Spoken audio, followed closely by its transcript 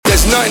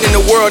nothing in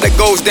the world that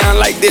goes down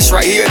like this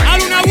right here.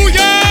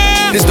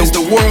 This is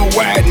the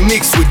worldwide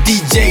mix with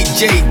DJ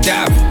J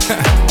Dobby.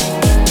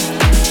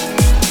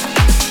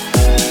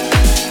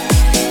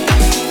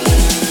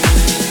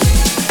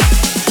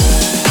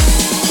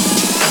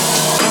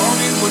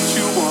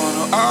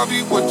 I'll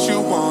be what you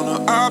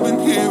wanna. I've been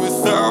here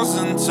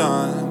 1,000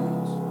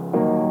 times.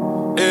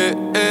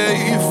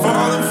 Hey,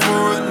 falling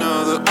for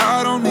another.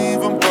 I don't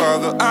even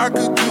bother. I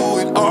could do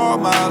it all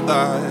my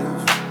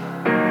life.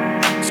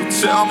 So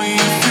tell me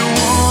if you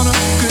wanna,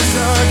 'cause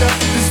I got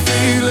this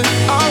feeling.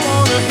 I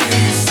wanna hear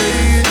you say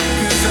it,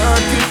 'cause I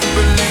can't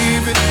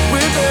believe it.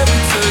 With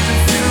every touch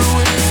of you,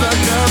 it's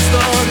like I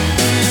started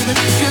breathing.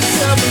 'Cause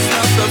heaven's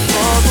not that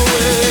far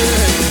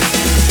away.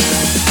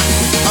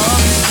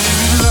 I'm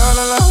singing la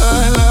la la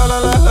la la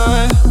la la.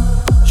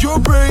 You're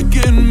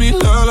breaking me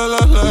la la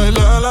la la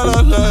la la la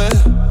la.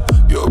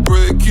 You're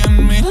breaking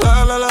me la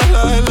la la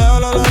la la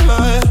la la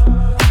la.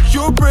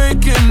 You're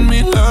breaking me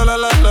la la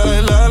la la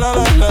la la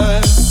la la.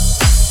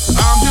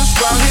 I'm just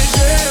out here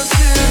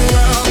dancing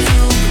around to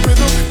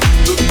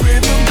the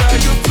rhythm that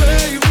you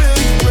play when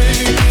you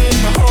break in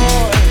my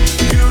heart.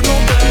 You know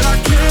that I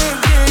can't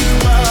get you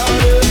out of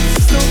the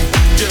system.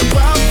 Yeah,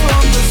 right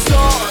from the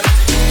start,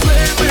 you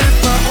play with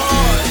my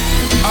heart.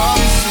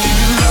 I'm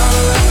singing la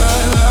la la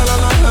la la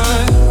la la.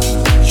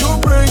 You're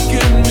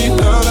breaking me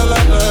la la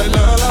la la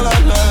la la la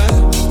la.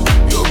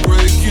 You're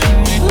breaking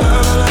me la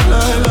la la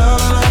la la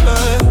la la.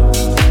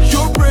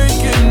 You're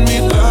breaking me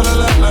la la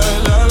la la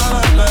la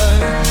la la.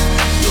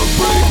 You're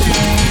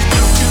breaking me.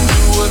 You can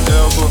do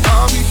whatever.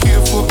 I'll be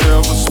here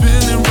forever,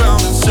 spinning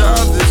round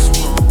inside this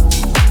room.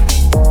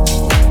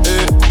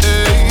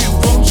 Hey,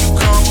 won't you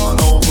come on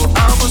over?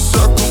 I'm a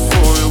sucker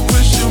for you,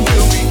 wishing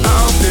we'll be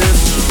out there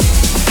soon.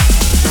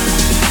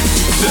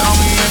 Tell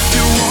me if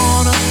you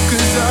wanna,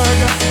 'cause I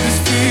got this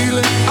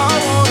feeling. I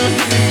wanna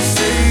hear you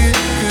say it,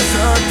 'cause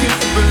I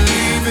can't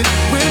believe it.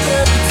 With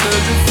every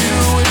touch of you,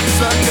 it's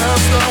like I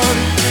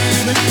started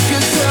breathing.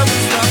 'Cause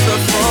heaven's not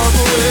that far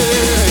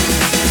away.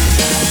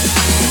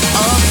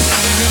 I'm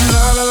singing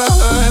la la la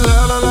la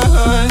la la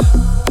la.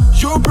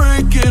 You're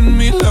breaking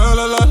me la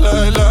la la la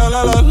la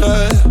la la la.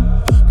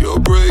 You're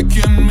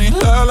breaking me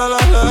la la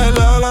la la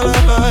la la la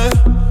la.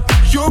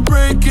 You're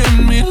breaking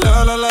me la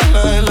la la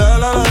la la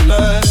la la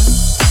la.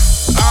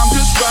 I'm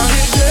just out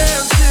here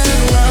dancing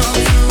around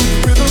to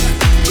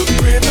the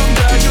rhythm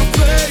that you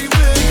play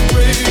when you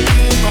break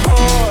in my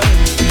heart.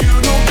 You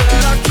know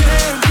that I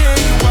can't get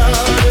you out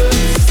of the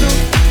system.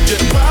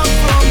 Yeah, right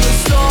from the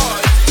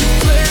start, you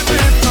play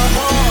with my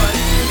heart.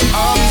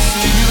 I'm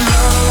singing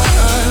la la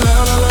la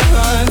la la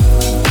la.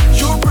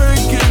 You're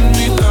breaking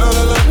me la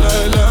la la la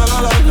la la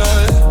la la.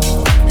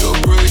 You're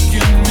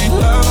breaking me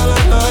la la la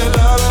la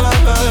la la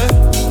la.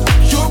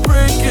 You're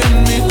breaking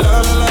me la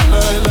la la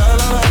la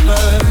la la la.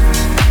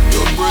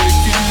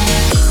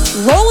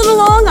 Rolling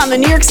along on the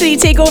New York City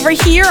Takeover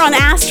here on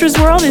Astra's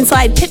World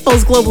inside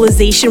Pitbull's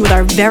Globalization with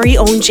our very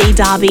own J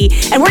Dobby.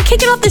 And we're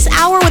kicking off this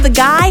hour with a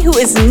guy who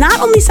is not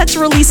only set to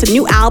release a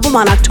new album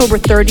on October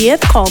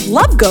 30th called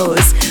Love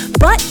Goes,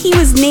 but he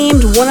was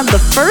named one of the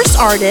first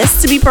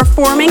artists to be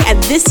performing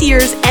at this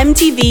year's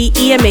MTV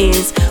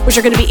EMAs, which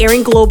are going to be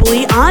airing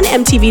globally on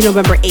MTV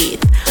November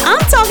 8th.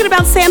 I'm talking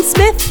about Sam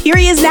Smith. Here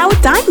he is now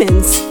with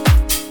Diamonds.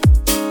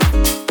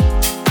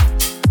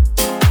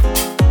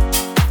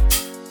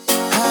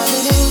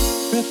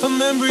 The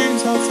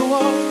memories of the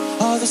war,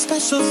 all the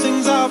special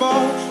things I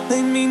bought,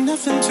 they mean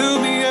nothing to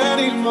me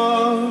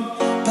anymore.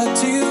 But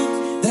to you,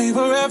 they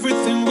were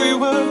everything we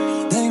were.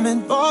 They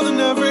meant more than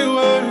every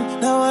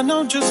word. Now I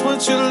know just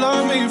what you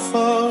love me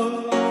for.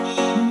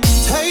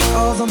 Take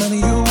all the money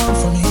you want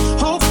from me.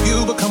 Hope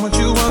you become what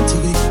you want to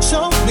be.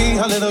 Show me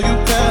how little you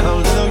care, how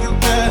little you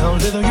care, how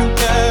little you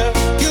care.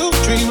 You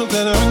dream of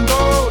glitter and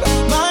gold.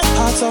 My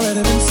heart's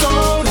already been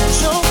sold.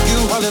 Show you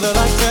how little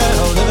I care,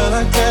 how little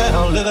I care,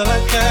 how little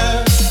I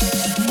care.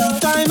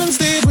 Diamonds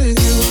stay with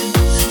you.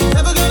 You're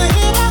never gonna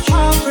hear my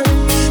heart break.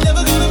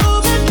 Never gonna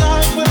move in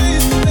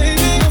sideways.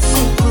 Baby, you're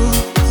so cool.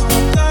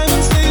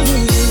 Diamonds stay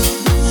with you.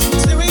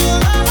 Material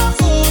never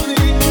fool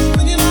me.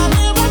 When you're not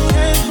here, I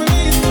can't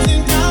breathe.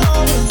 Think I'm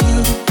over you.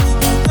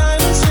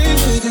 Diamonds stay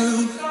with you.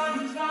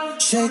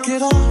 Shake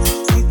it off.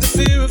 Take the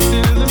fear of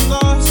feeling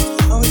lost.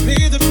 Always be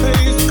the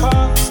pays the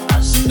cost. I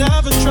should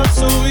never trust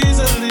so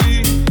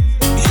easily.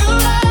 You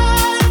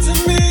lied to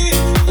me.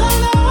 You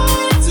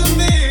lied to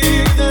me.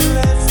 Then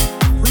left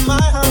with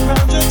my heart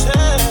round your chest.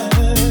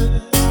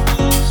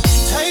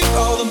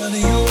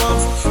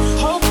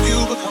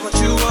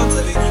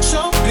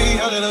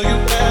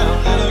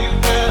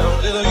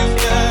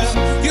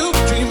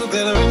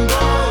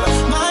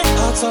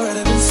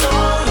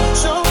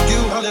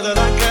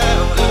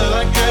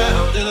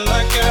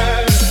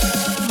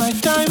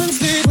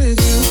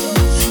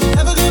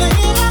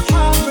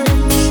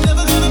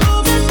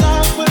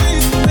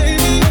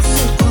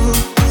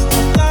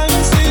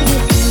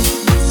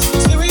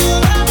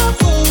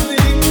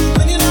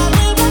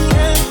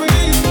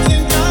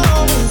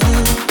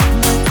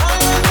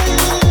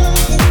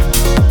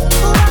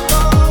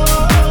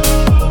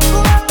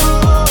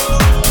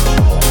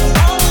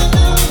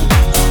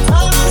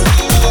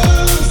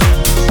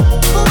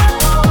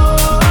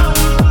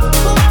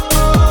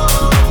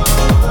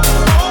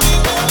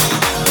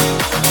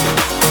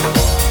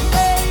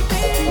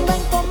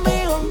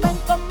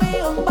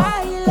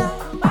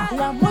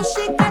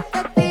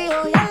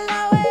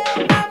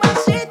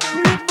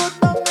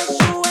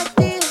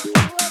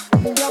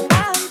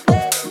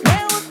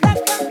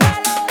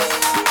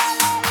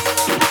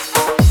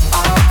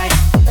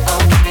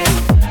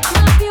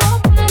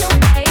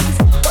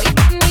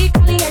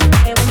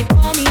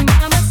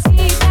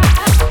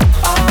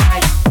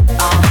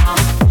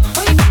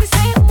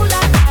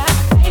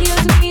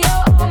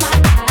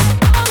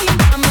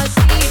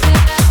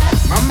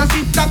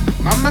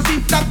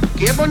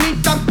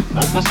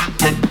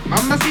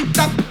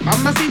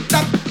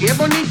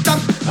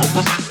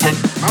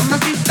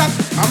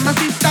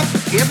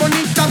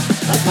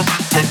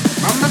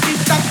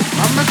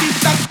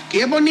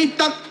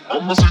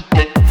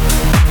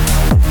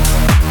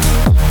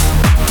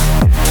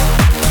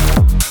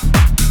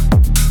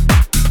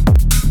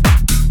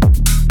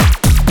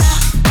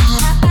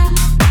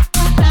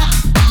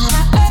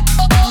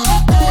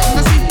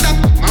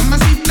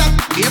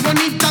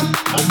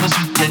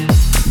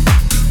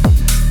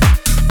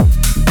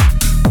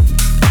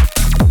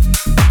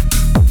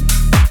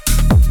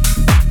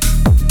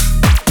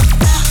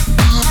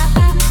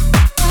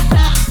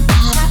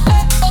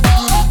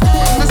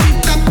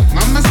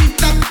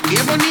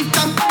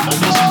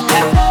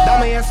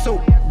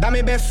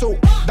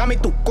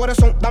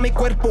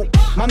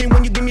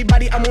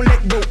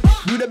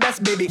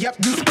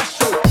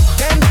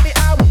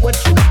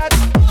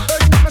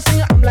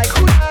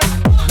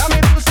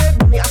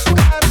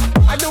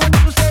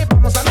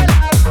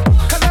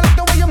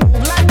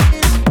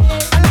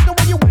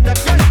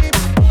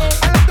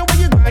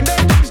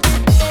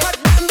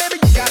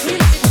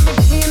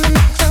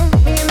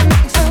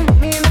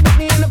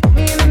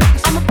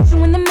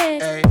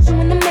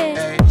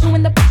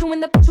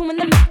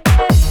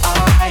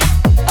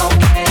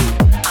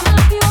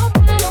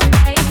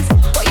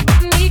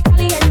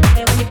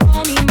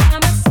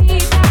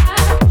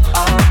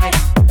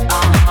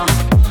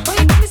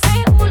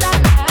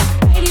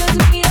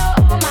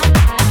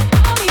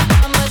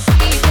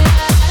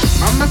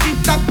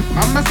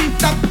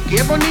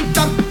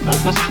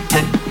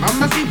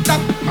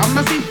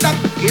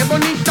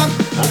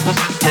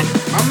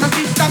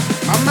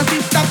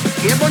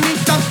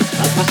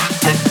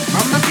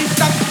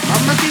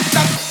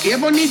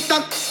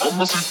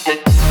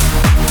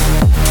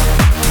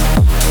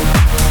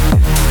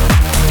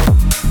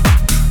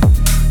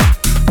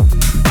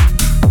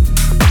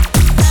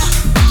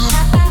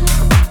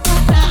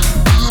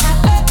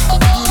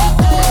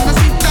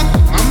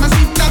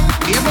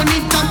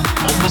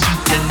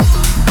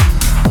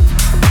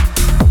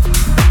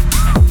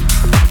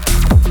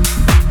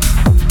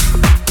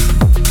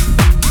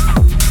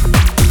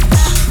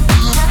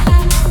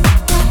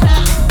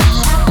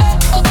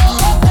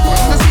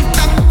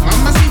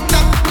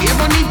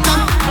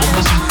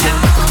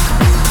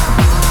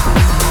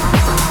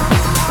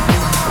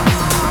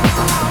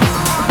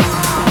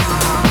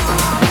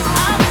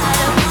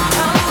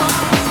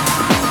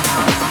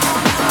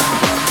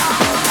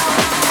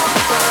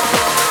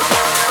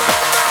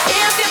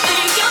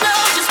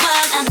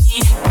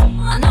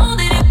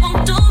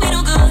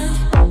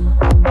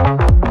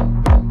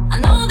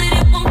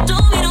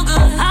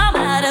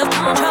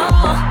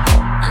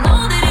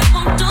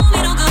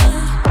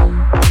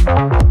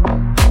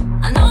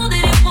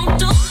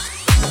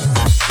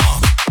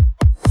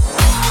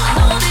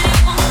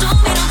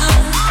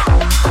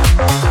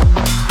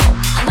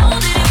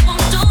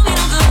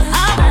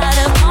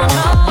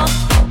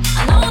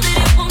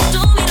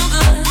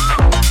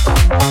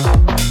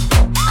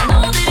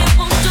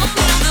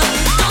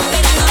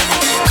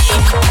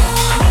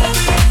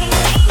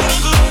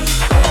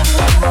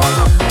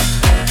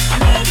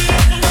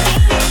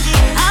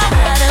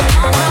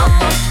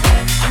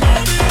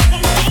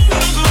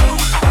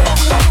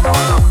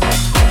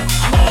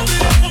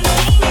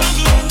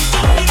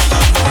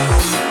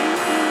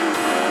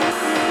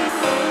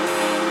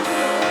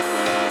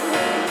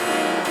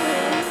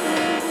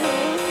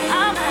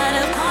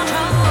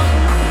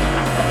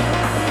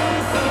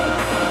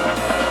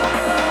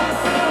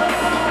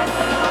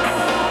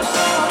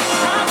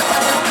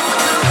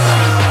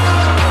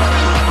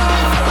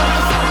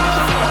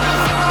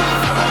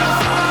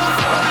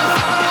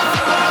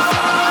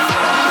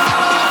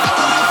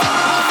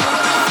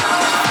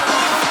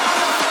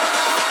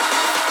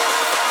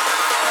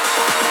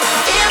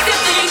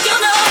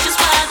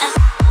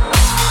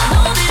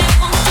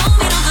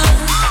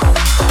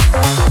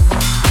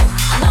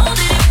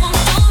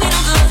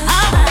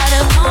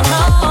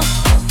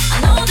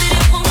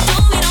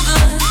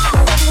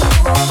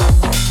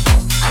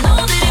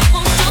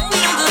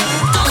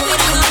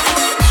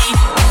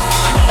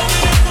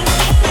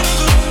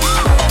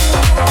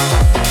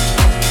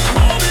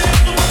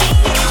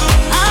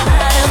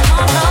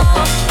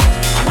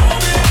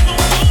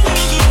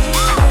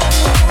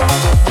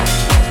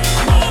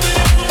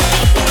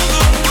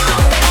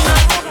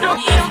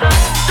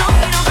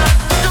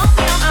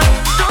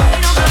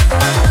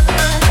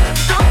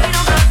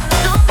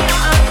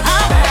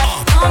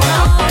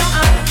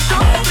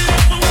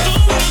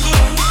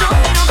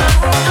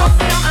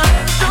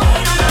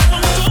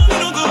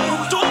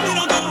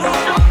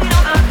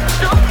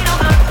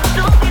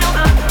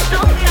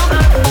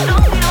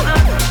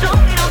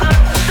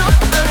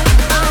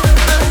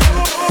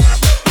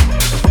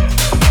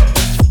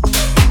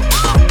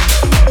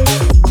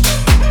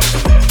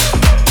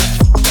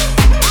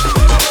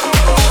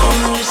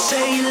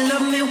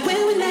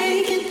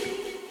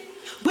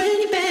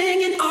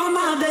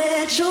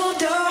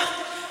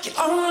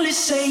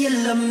 you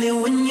love me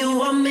when you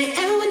want me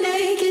and we're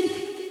naked.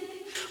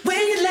 When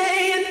you're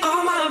laying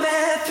on my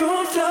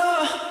bathroom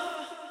floor.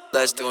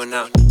 Let's do it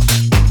now.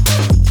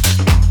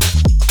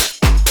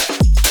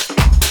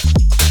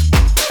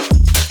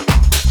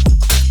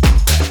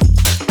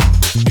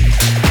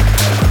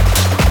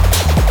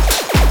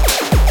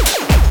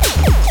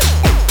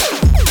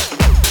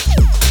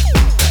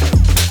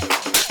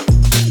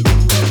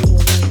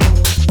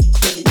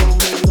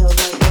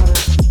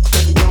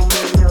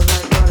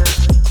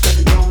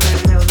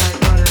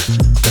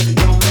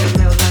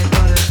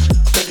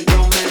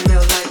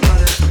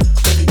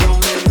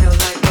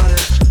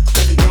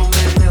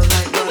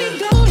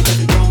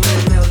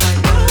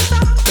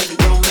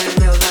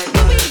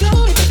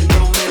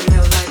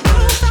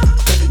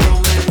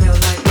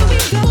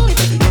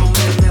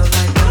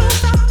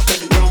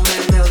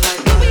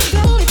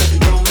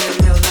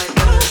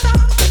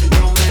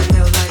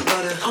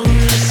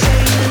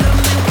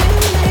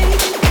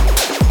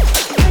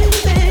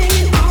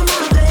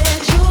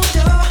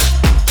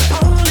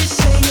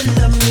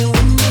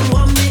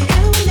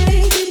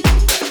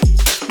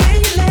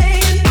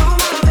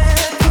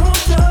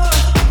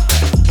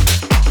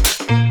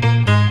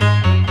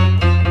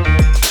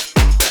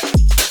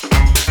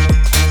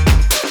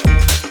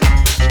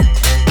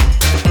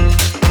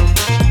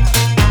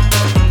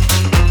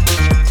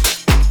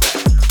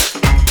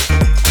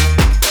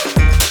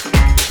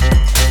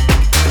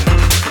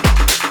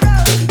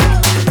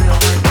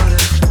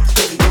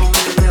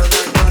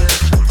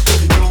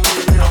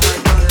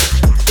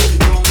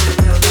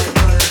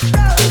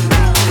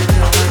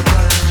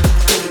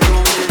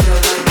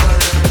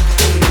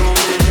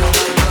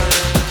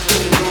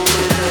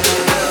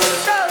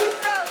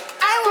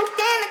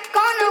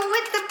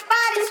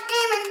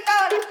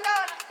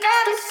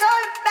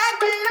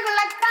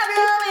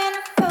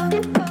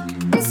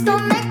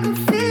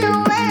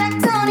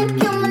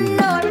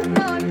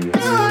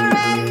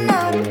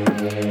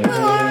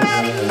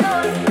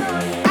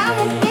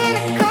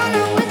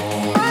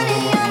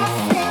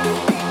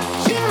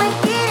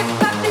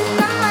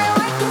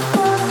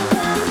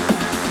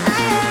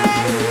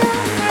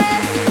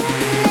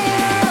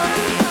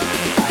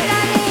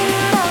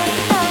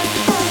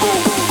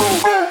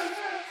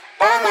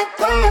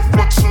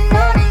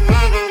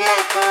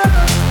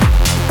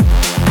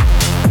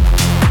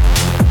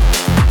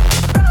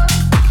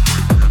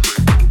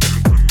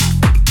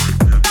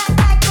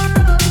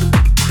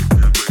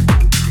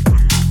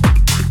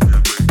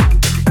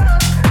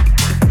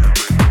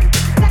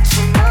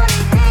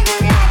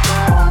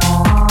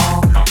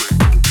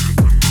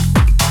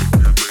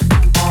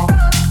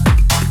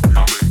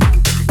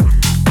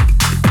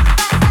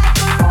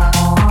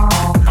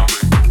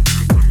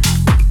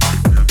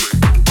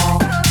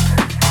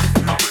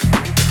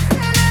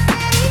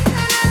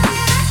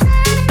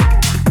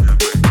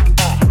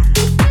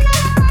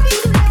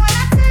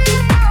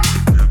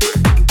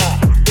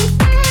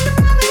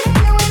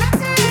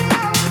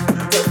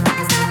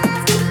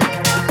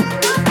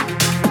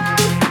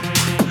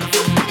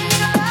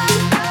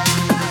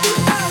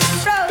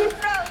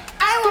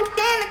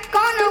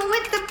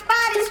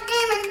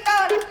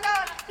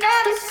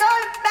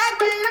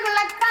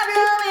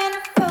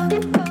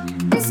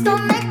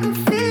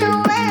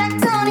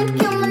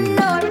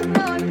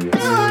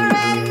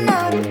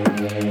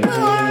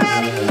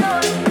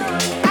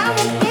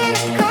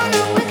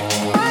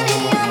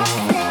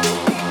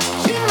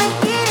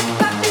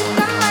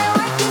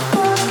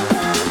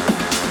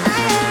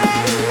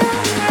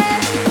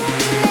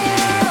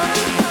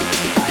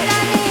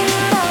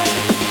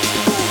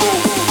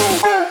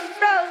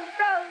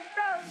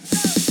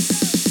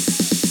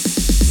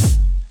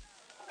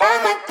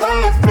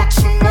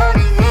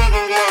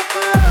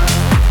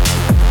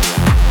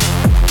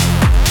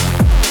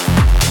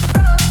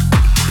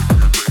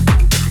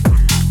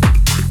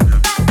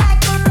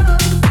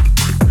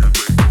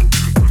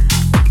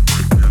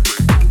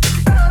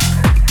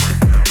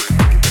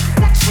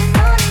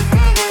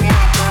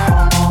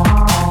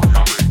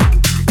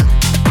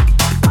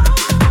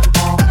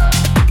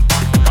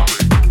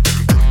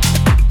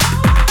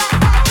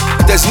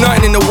 There's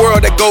nothing in the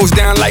world that goes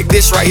down like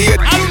this right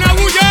here.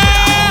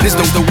 This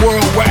is the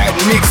worldwide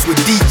mix with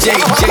DJ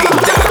J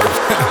Dot.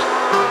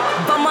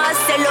 Vamos a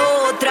hacerlo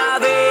otra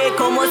vez,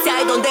 como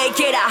sea y donde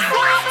quiera.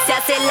 Se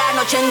hace la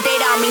noche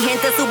entera, mi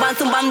gente suban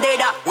su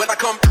bandera.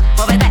 Muévete,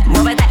 muévete,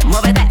 muévete,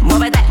 muévete,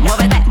 muévete,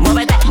 muévete,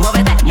 muévete,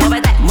 muévete,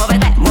 muévete,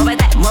 muévete,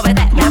 muévete,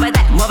 muévete,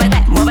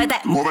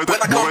 muévete, muévete,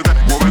 muévete.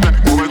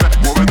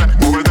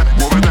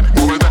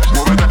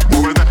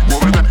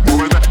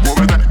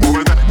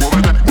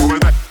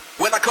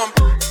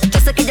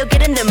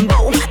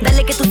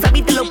 Dale que tú sabes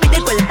y te lo pide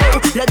el cuerpo.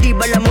 La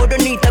diva, la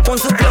moronita con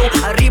su flow.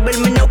 Arriba el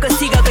menú que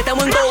siga que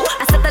estamos en go.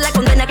 Acepta la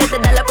condena que te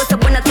da la cosa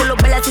buena. Tú lo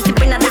velas y sin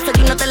pena.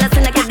 Desayuno te la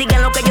cena. Que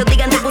digan lo que ellos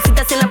digan. Te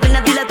pusiste así en la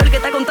plena. Dile a tú el que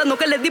está contando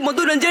que le dimos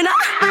duro en llena.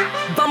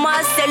 Vamos a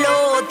hacerlo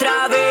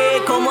otra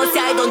vez, como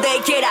sea y donde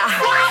quiera.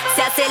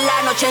 Se hace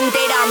la noche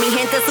entera. Mi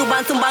gente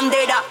suban su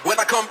bandera.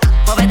 Muévete,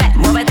 muévete,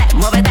 muévete,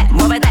 muévete,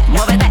 muévete,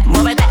 muévete,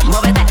 muévete,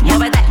 muévete,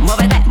 muévete,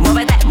 muévete,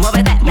 muévete,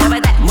 muévete,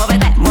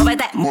 muévete, muévete.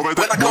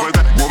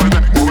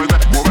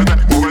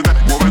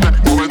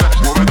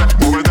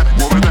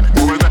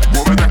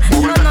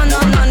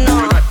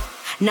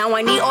 Now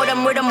I need all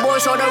them rhythm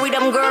boys, all the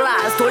rhythm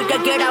girls. Tú el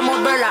que quiera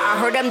moverla. I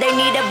heard them, they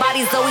need a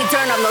body, so we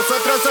turn up.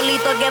 Nosotros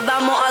solitos que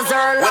vamos a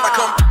hacerla.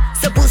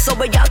 Se puso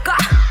bellaca,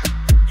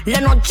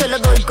 la noche le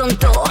doy con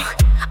todo.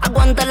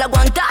 Aguanta, la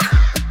aguanta.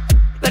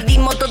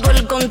 Perdimos todo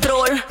el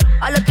control.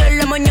 A las 3 de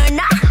la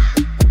mañana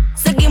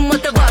seguimos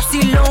este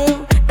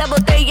vacilón. Esta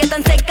botella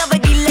tan seca, ve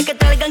dile que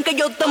traigan que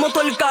yo tomo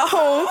todo el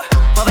cajón.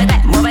 Muévete,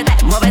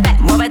 muévete, muévete,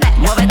 muévete,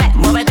 muévete,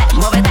 muévete,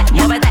 muévete,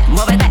 muévete,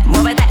 muévete,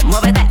 muévete, muévete,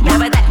 muévete,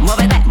 muévete,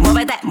 muévete,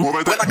 muévete,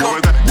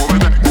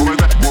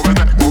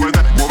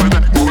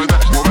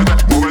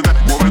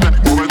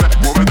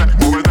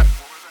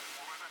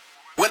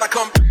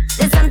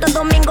 de Santo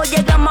Domingo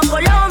llegamos a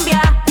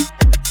Colombia.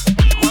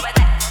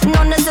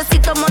 No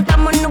necesito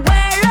montarme en un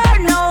vuelo,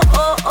 no.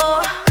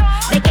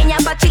 De Kenia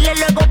pa' Chile,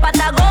 luego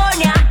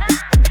Patagonia.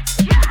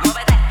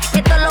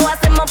 Esto lo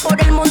hacemos por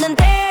el mundo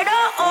entero.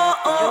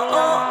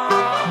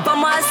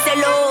 Vamos a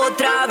hacerlo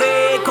otra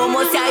vez,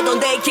 como sea y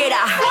donde quiera.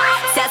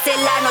 Se hace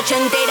la noche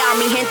entera,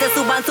 mi gente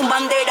suban su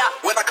bandera.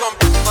 Muévete,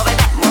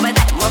 muévete,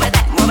 muévete, muévete,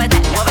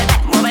 muévete, muévete,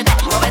 muévete,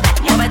 muévete,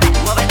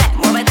 muévete,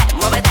 muévete,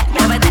 muévete,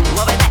 muévete,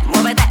 muévete,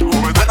 muévete.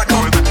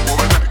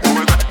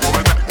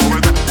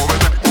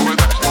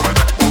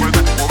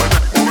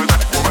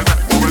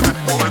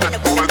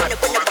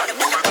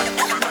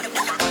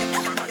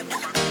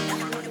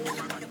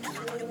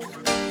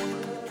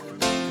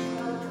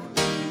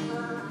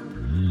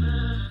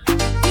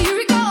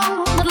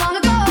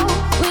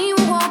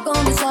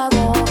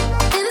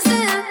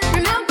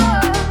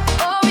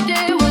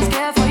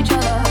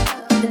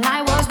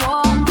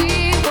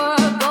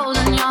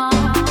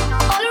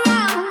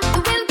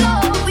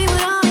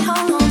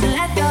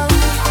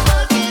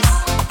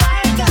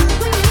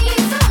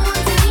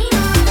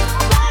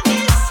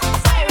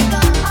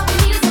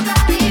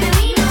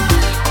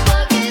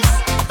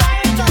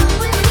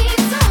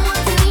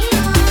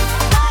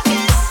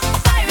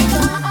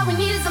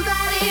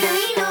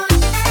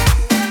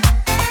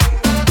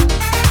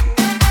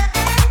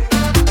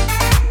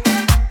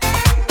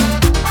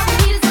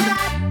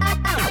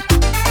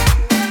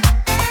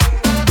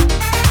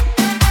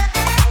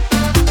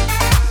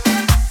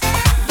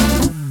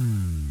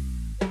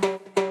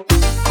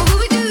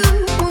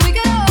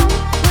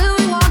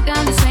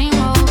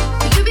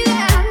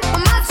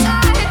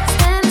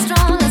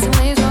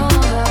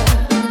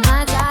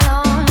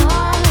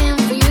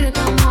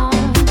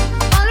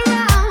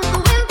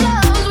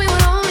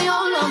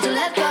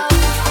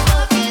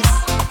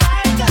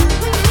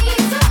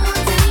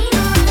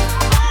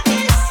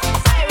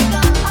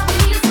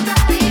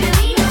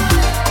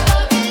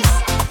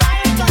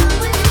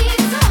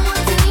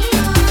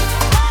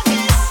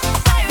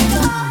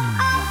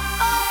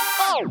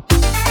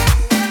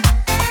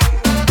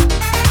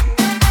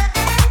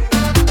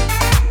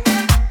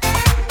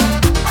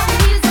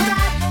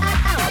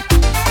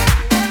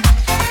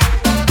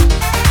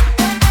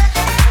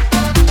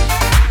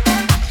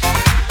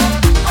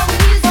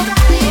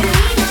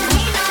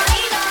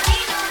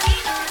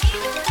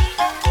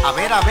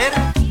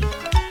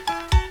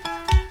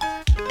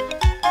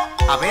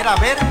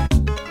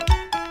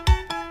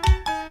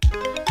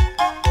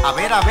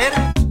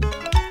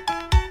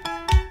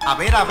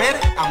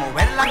 A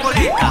mover la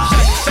colita.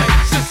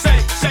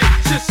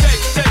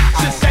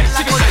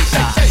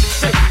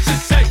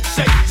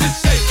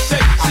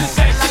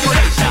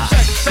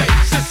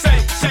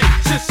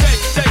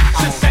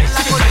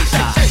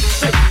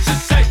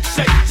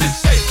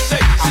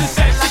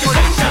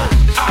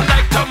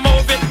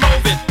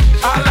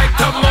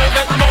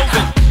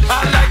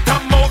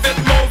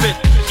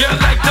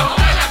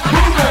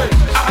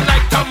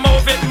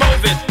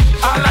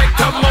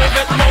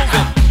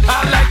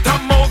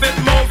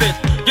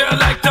 I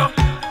like to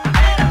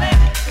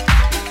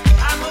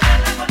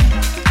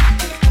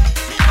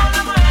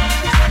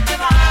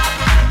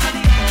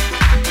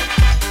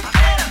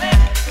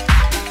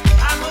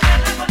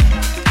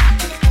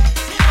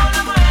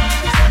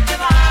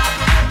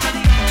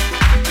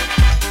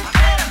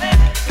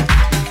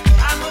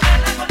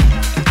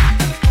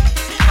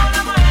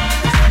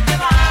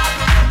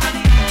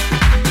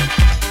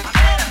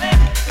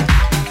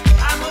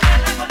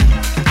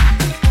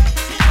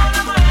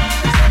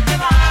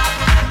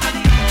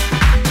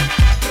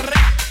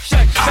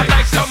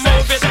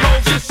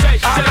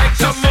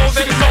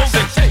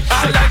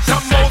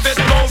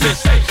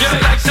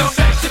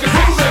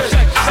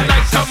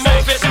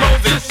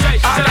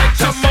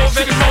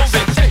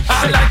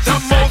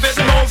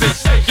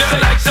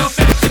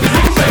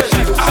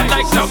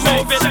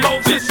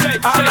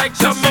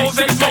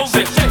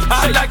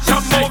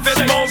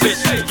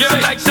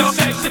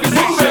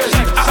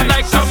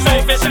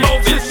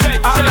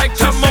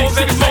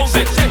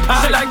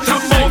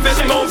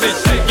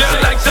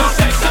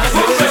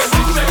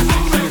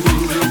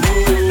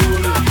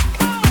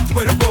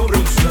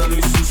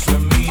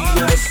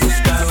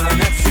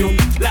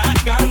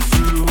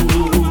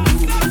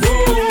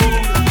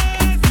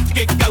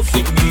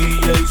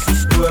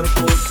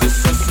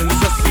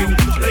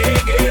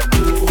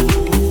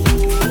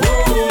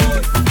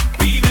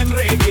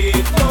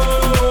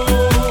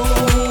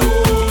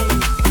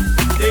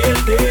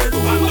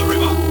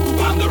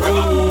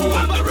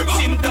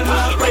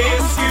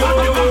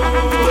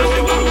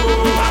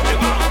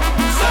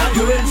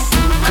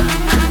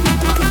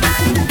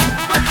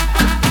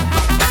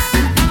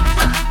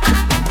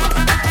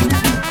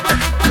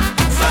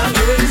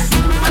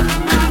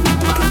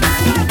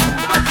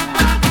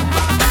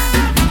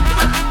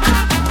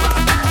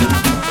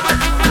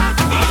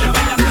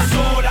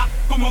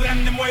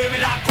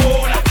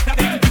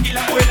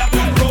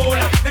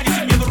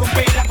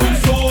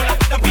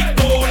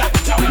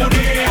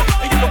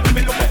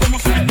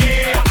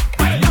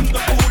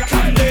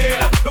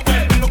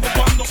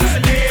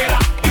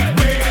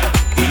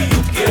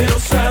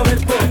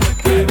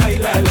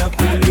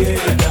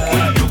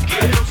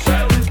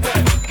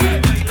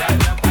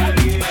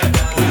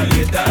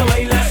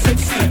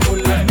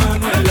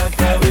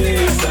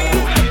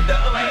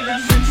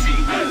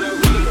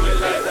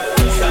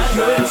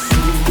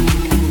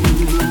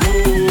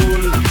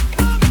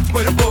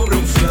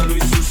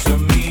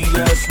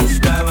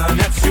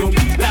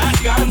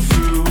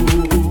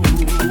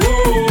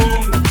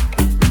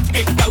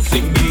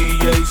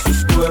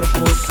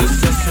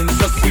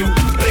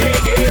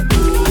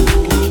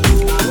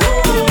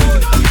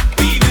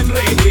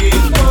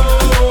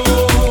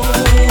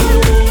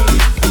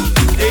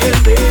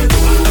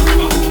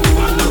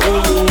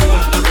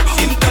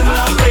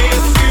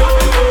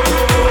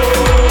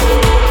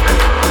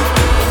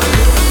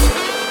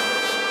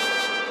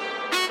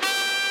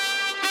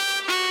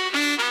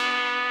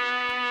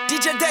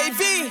DJ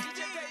Davey.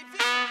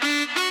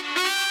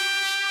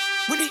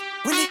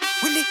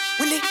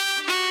 Willy.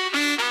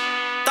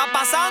 Está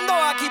pasando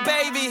aquí,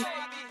 baby.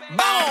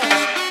 Vamos.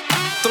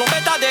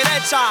 Trompeta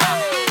derecha,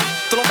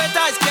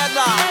 trompeta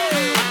izquierda.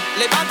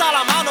 Levanta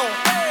la mano,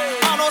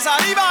 manos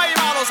arriba y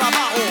manos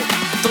abajo.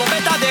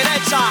 Trompeta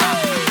derecha,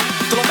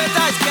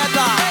 trompeta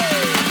izquierda.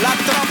 La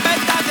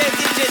trompeta de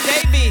DJ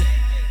Davey.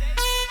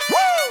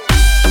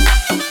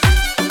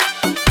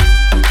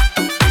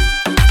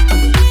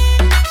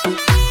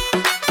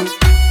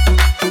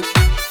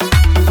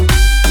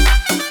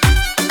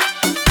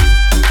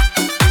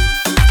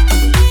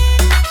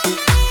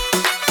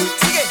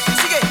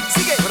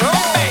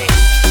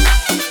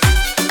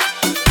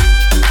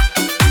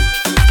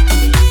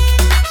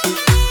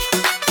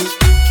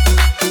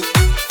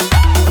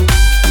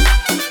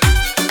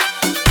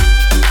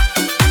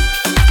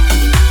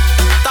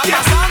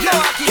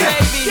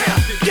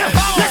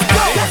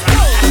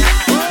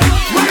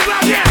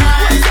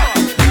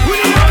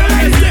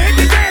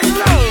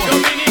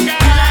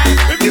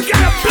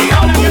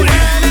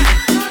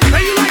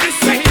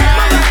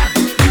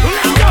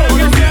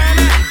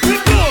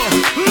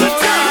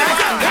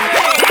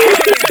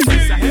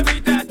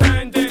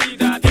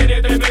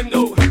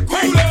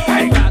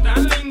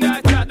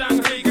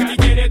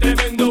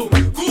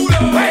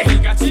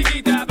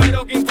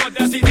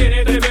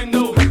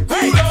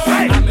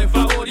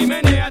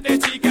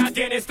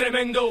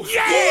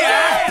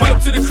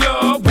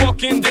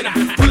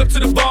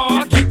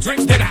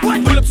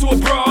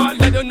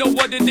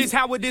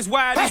 How it is,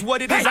 why it is,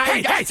 what it is. I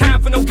ain't got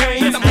time for no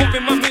games. I'm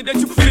hoping, mommy, that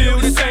you feel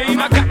the same.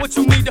 I got what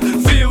you need to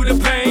feel the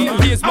pain.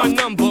 Here's my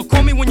number.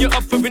 Call me when you're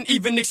up for an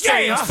even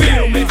exchange.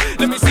 Feel me.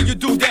 Let me see you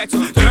do that.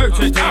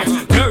 Dirty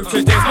dance,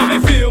 dirty dance. Mommy,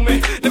 feel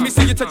me. Let me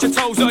see you touch your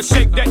toes or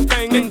shake that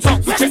thing and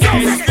talk with your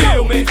ass.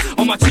 Feel me.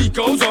 All my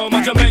Chicos, all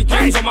my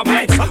Jamaicans, all my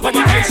blacks, all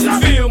my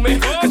Haitians. Feel me.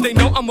 Cause they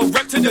know I'm a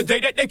wreck to the day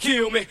that they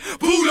kill me.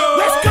 Pulo.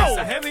 Let's go.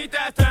 Esa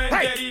jevita tan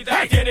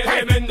querida tiene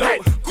tremendo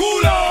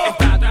culo.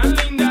 Está tan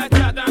linda,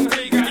 está tan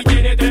rica.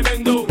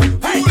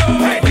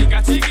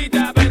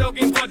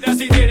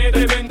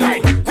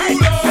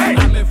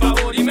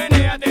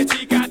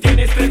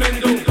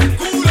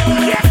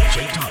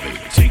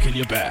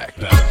 Back.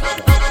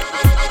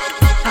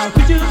 How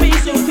could you be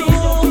so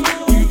cruel?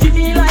 You treat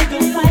me like a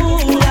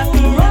fool.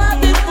 After all I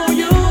did for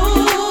you,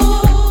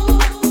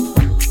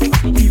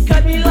 you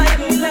cut me like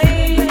a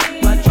blade.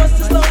 My trust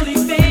is slowly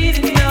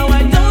fading. Now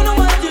I don't know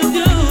what to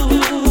do.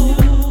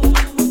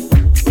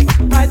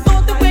 I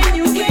thought that when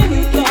you came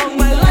along,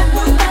 my life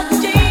was about to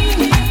change.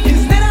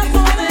 Instead I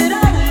saw that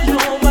I was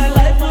wrong. My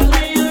life was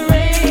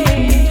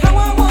rearranged. How I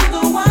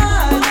wonder why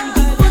you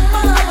just put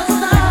my love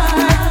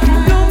aside. You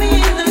threw me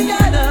in the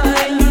gutter.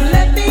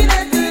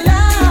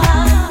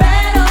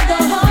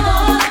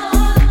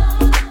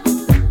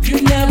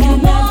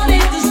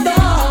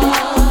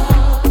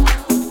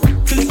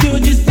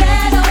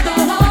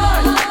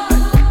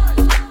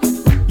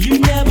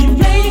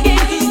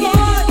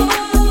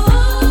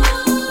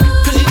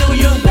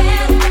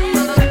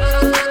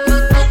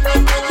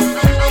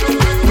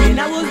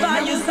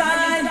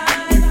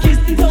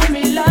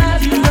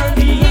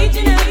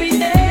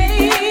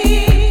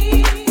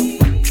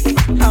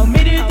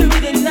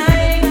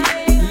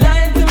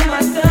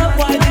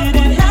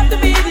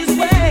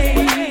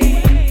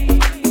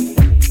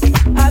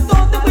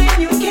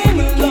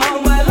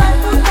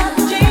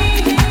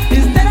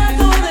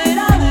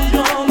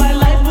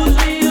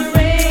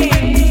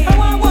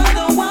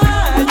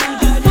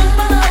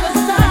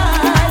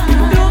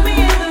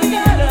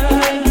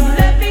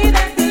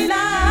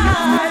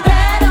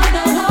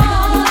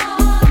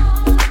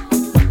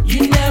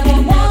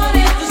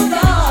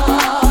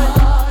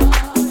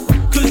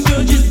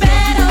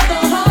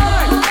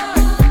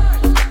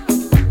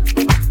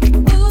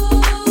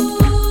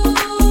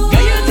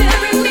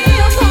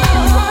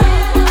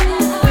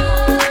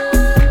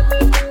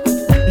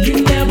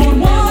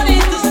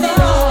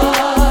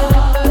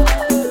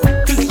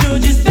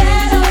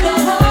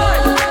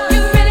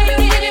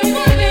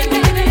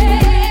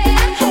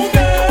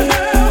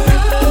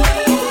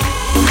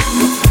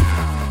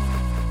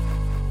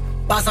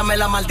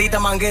 La maldita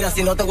manguera,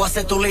 si no te voy a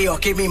hacer tu lío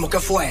aquí mismo, ¿qué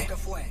fue?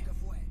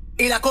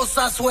 Y la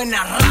cosa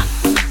suena rap,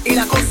 y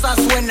la cosa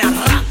suena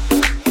rap.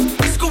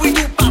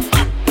 Scooby-Doo,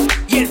 papá,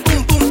 y el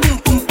pum pum pum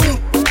pum pum,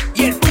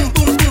 y el pum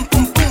pum pum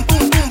pum pum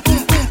pum pum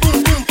pum pum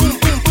pum pum pum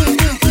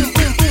pum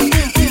pum.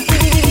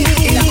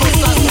 Y la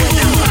cosa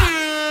suena rap.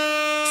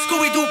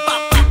 Scooby-Doo,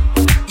 papá,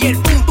 y el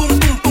pum pum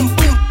pum pum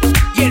pum,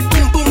 y el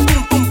pum pum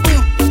pum pum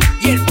pum,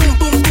 y el pum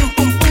pum pum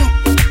pum pum,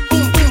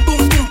 pum pum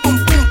pum pum pum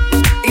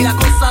pum. Y la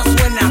cosa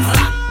suena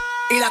rap.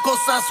 Y la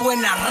cosa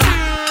suena rap.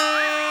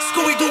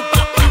 Scooby-Doo,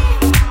 papá.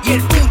 Y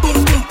el pum pum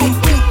pum pum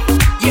pum.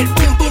 Y el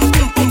pum pum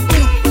pum pum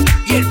pum.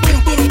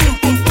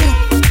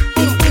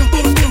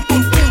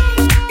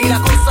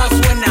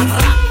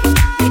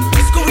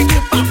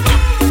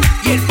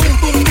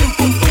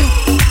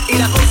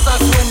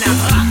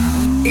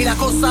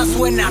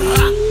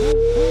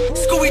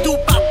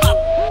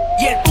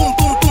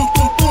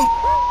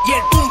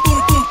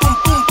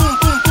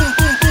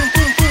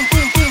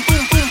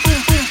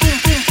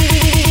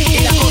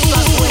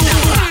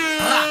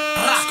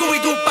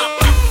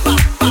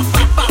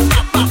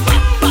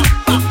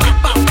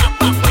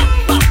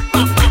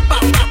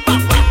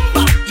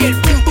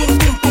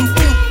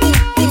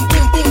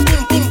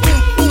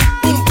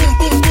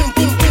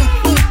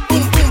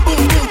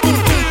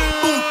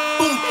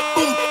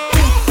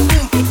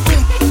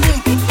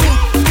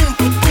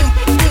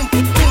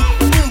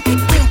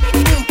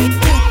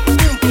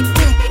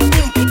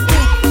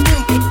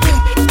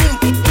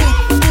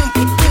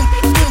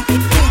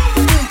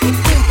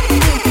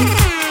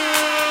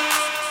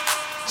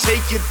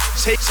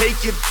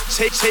 take it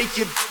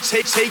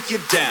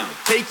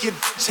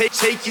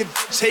down.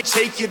 Take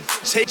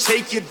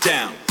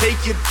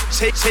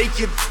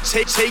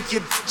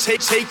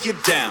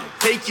it down.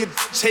 Take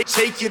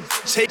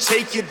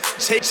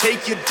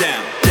it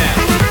down.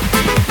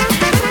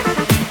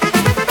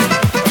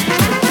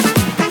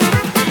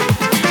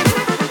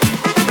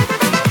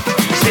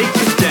 Take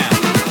it down.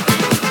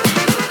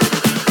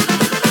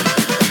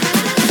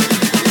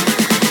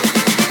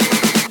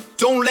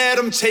 Don't let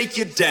them take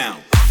you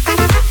down.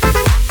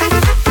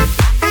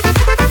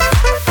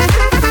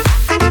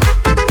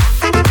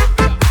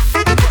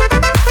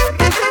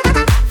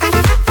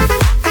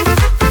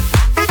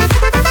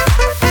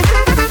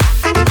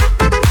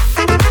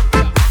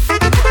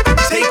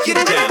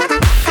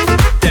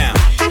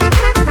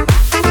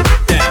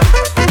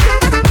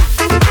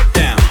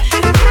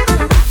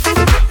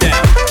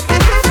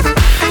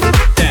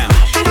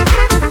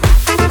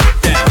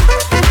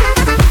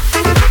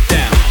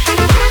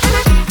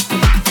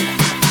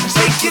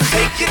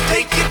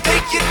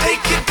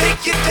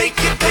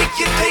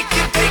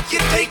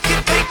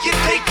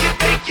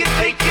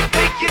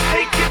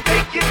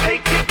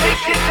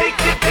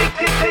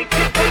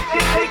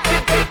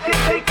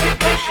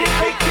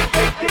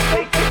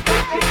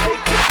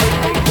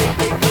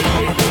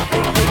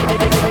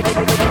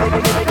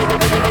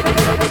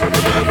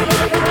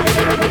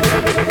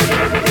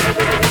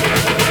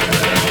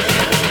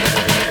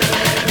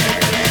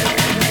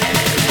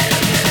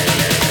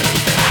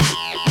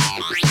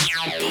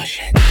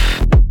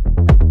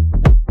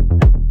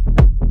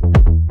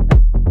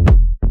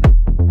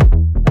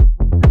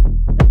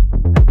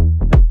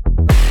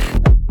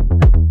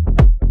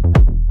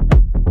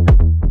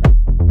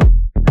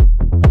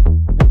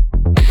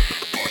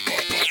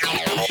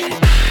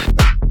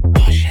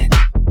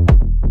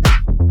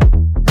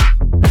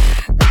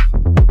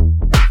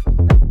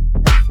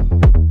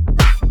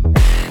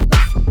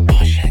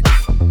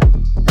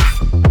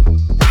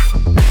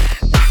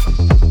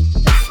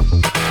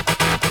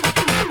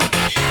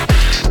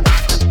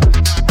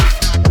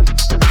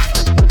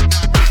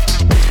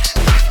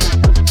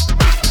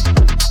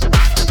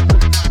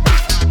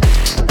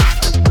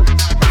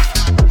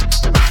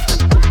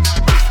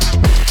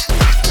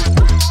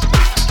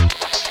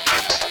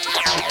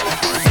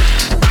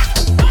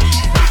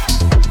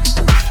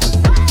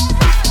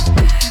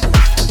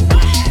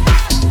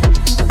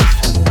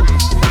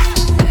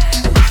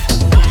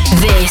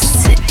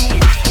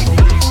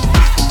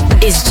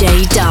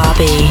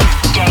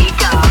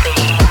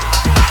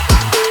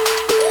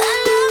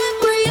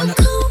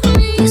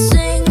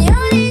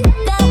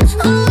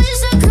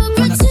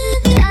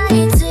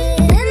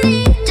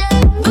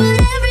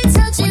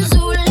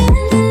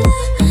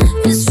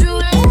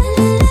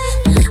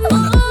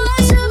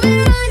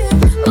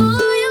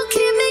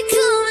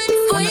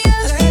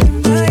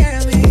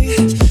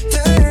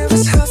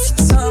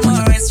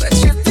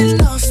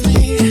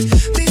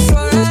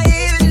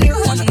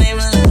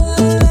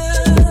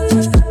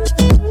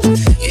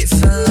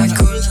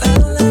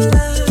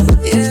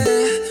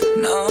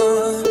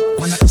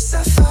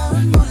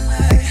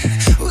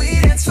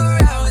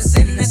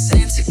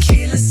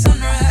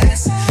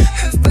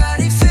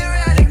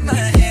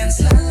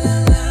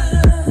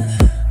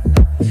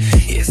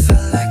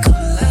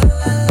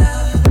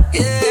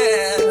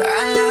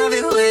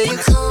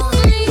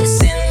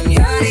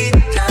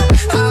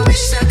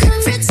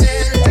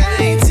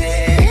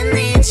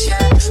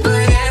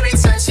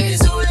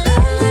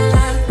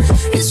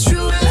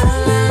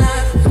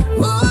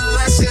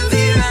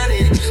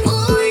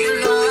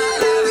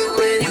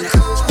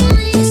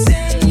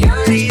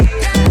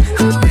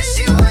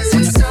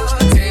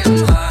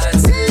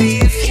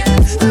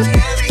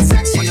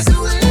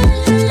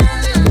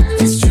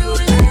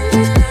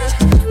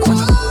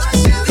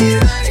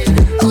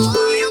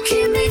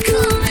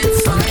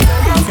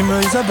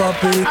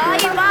 papi. Ay,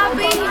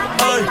 papi.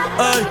 Ay,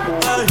 ay,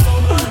 ay.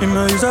 Y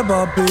me dice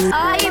papi.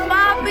 Ay,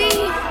 papi.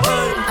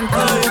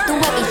 Antes tú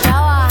me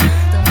pichabas,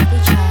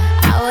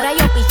 ahora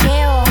yo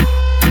picheo.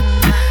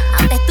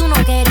 Antes tú no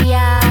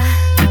querías,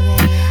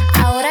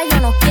 ahora yo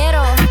no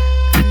quiero.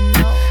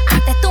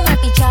 Antes tú me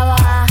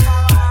pichabas,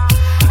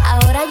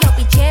 ahora yo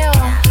picheo.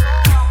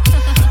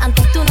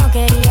 Antes tú no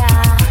querías,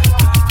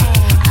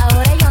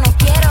 ahora yo no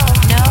quiero.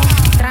 No,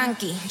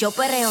 tranqui, yo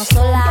perreo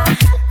sola.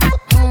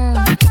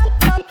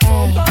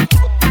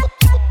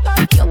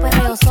 Yo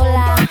perreo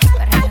sola.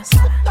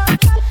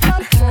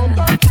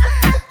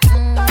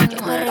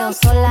 Yo perreo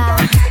sola.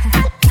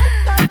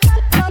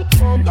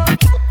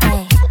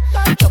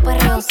 Yo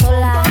perreo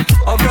sola.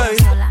 Ok,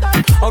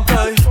 ok,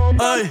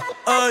 ay,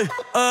 ay,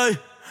 ay.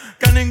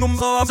 Que ningún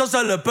bobazo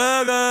se le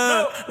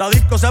pegue. La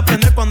disco se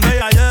prende cuando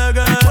ella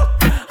llegue.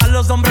 A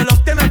los hombres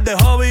los tienes de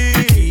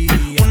hobby.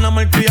 Una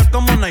malcria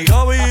como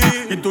Nairobi.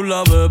 Y tú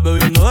la ves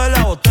bebiendo de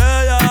la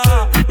botella.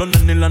 Los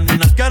nenes y las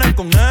nenas quieren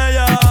con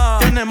ella.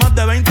 Tiene más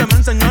de 20, me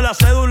enseñó la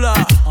cédula.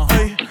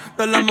 Ey,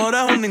 del amor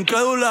es una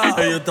incrédula.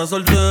 Ella está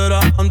soltera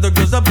antes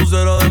que se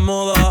pusiera de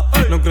moda.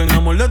 No creen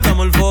amor, le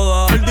damos el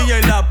foda. El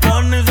DJ la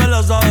pone y se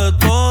la sabe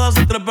toda.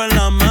 Se trepa en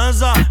la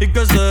mesa y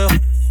que se...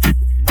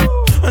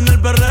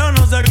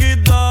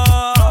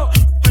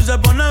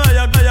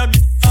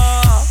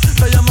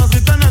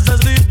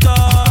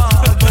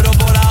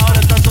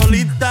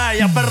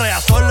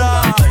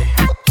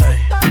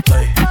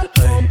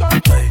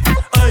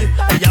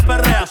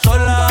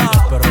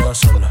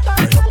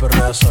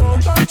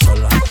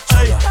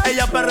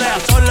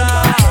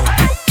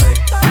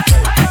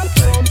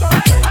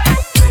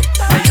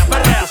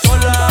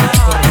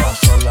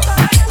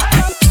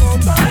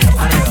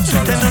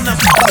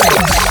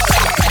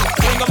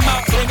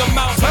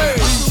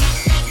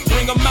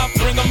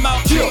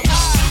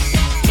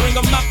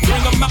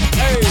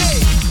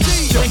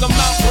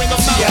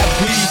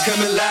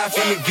 Coming live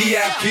from the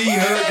VIP.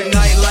 Heard the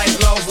nightlife,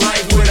 lost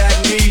life without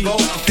me.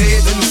 Both the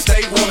feds in the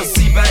state wanna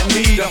see by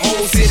me. The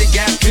whole city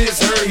got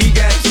pissed, heard he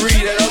got 3.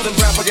 That other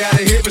rapper got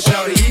a hit, but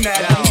shawty, he not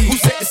me. Who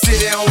set the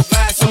city on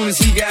fire soon as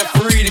he got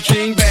free? The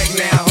king back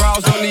now.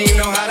 Raws don't even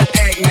know how to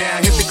act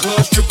now. Hit the club,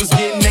 strippers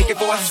getting naked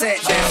before I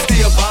sat down.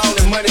 Still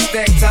ballin', money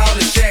stacked tall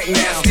the shack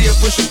now. Still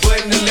push a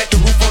button and let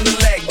the roof on the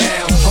lag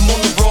down. I'm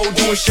on the road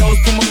doing shows,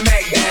 put my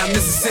Mac down.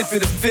 Mississippi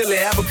to Philly,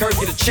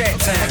 Albuquerque to Chat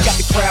Town. I got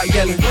the crowd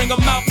yelling, bring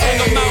 'em out, bring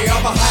 'em out.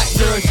 All my hot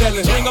girls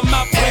yelling, bring 'em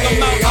out, bring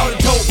 'em out. All the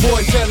dope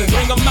boys yelling,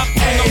 bring 'em out,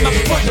 bring 'em out.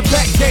 Front the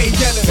back gate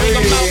yelling, bring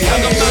 'em out,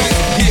 bring 'em out.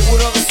 Get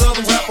with other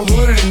southern rapper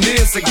hooded than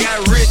this. I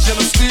got rich and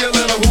I'm still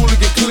in a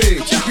hooligan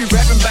clique. You be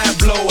rapping by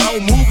blow, I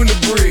was moving the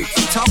bricks.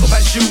 Talk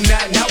about shooting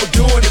out, now we're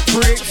doing it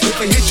pricks.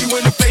 If I hit you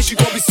in the face, you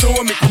gon' be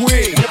suing me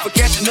quick. If I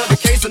catch another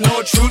case, I know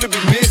it truly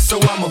be missed. So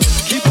I'ma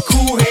keep a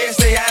cool head,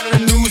 stay out of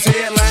the news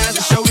headlines,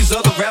 and show these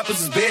other rappers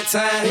it's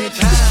bedtime. It's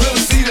clear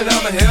to see that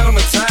I'm ahead of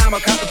my time. I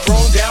caught the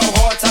chrome down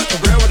hard, talk the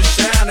railroad to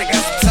shine. I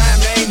got some time,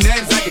 there ain't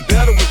nothing, I get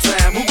better with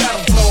time. Who got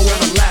a flow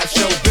and a live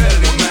show better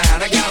than mine?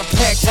 I got a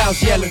packed house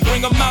yelling,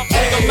 bring 'em out,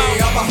 bring 'em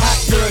out. All my hot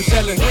girls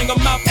yelling, bring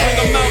 'em out, bring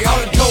 'em out. All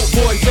the dope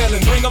boys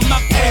yelling, bring 'em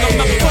out, bring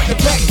 'em out. Front the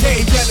back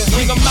gate yelling,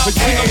 bring 'em out,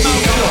 bring 'em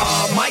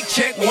out. Mic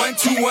check, 1,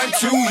 2, 1,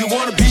 2. You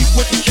wanna beef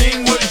with the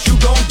king, what is you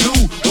gon' do?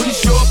 When he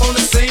show up on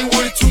the scene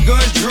with the 2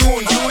 guns drew,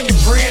 and you and your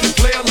friend and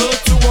play a little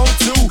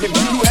 2-on-2. If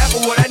you do half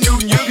of what I knew,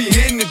 then you'll be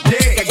hitting the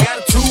deck. I got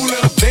a tool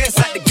and a vest,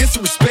 I to get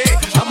some respect.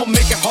 I'ma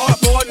make it hard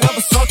for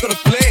another sucker to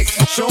flex.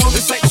 Show him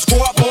this ain't the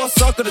squad, boy,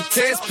 sucker to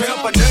test.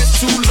 Pimp, I know it's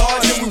too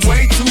large and we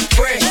way too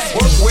fresh.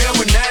 Work well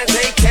with 9s,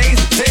 8Ks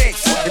and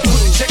texts. They put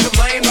the checker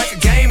lane like a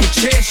game of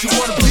chess. You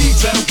wanna beat,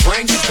 better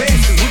bring your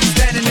best. Cause we be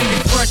standing in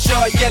the front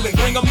yard yelling,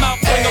 bring 'em out,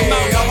 bring 'em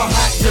out. All my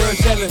hot girls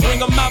yelling,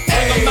 bring 'em out,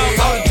 bring 'em out.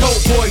 All the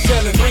dope boys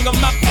yelling, bring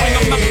 'em out, bring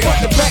 'em out. Front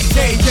the back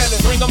gate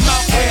yelling, bring 'em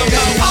out, bring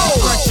 'em out.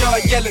 Front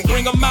yard yelling,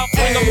 bring 'em out,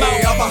 bring 'em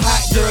out. All my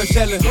hot girls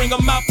yelling, bring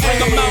 'em out,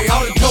 bring 'em out.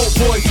 All the dope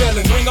boys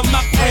yelling, bring 'em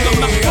out, bring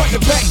 'em out. Front the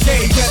back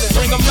gate yelling,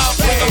 bring 'em out,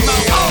 bring 'em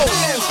out.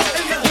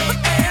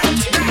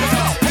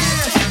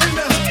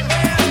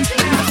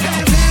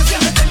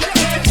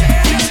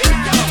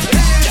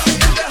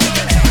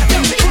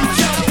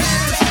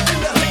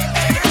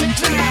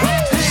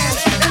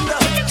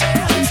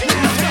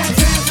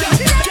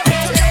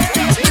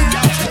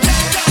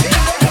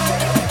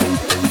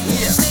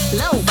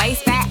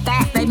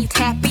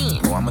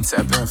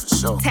 Tap in for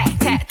sure. Tap,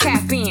 tap,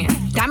 tap in.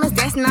 Diamonds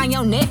dancing on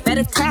your neck,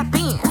 better tap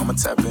in. I'ma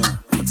tap in.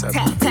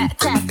 Tap, tap,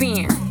 tap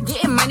in.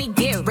 Getting money,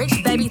 get rich,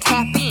 baby,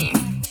 tap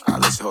in. I'll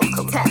let you hold a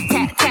couple. Tap,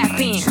 tap, tap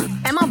in.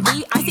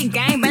 MLB, icy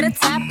gang, better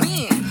tap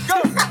in.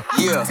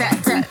 Yeah.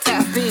 Tap, tap,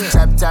 tap in.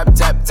 Tap, tap,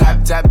 tap,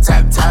 tap, tap,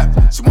 tap,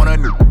 tap. She want a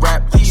new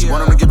rap. She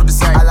want him to give her the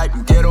sack. I like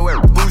them ghetto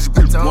air bougie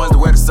bitches. The ones that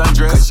wear the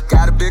sundress. Cause she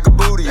got a bigger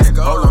booty.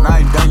 Hold on, I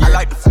ain't done yet. I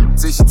like the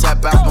till she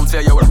tap out. Don't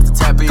tell your ass to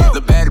tap in.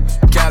 The baddie,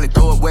 Cali,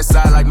 throw it west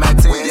side like Matt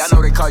 10. Y'all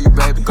know they call you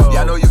baby.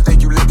 Y'all know you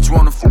think you lit, but you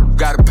wanna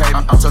gotta pay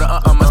me. So the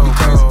must be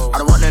crazy. I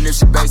don't want nothing if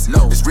she basic.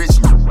 No, it's rich.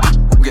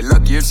 Get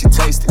lucky if she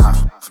taste it.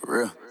 For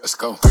real, let's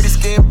go. Pretty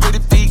skin, pretty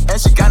feet,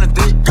 and she kinda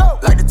thick.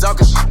 Like the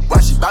talking shit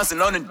while she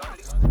bouncing on it.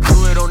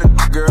 Do it on the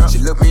girl. She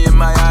look me in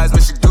my eyes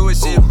when she do it.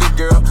 She a big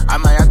girl. I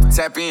might have to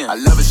tap in. I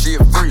love her, she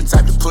a freak.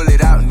 Type to pull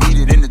it out and need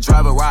it in the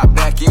driver while I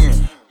back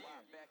in.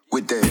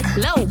 With that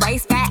low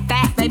waist,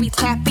 fat, baby,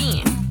 tap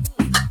in.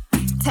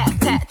 Tap,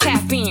 tap,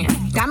 tap in.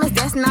 Diamonds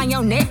dancing on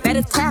your neck,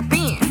 better tap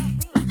in.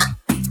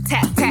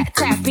 Tap, tap,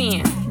 tap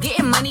in.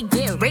 Getting money,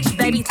 get rich,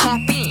 baby, tap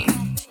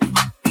in.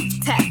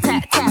 Tap,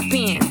 tap, tap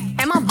in.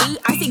 MLB,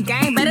 icy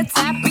gang, better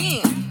tap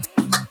in.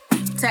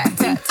 Tap,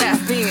 tap,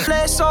 tap in.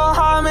 Play so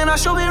hard, man, I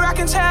should be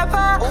rockin' tap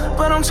out.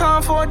 But I'm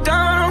time for a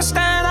down, I'm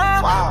stand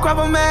out. Wow. Grab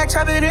a mag,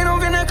 tap it in, I'm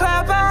finna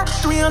clap out.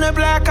 300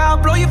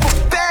 blackout, blow your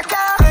back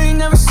out. I ain't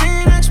never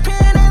seen XP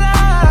in it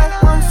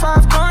out. I'm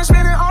 5 guns,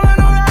 spinning all in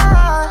the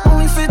ride.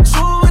 Only fit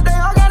 2, but they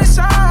all got a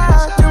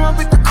size. Then I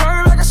pick the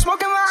curve like I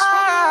smoke in my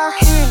eye.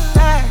 Hit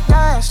that,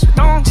 dash,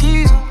 don't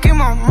tease it. Get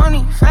my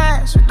money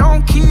fast,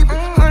 don't keep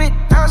it.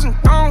 100,000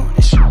 thrown,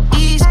 it's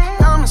easy.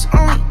 Diamonds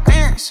only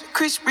dance,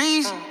 Chris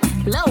Breezy.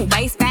 Low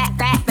waist, fat,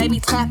 baby,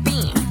 tap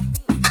in.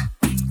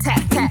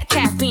 Tap, tap,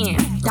 tap in.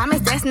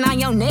 Diamonds dancing on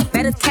your neck,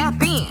 better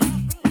tap in.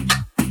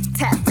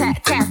 Tap,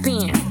 tap, tap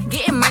in.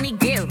 Getting money,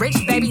 get rich,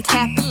 baby,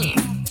 tap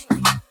in.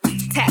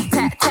 Tap,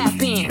 tap,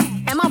 tap in.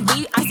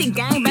 MLB, icy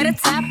gang, better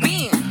tap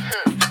in.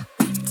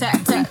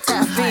 Tap, tap,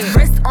 tap in.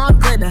 Wrist on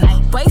glitter,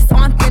 waist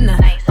on thinner.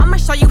 I'ma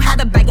show you how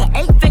to bag an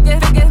 8-figure.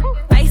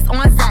 Face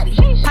on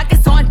zaddy,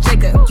 pockets on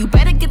jigger. You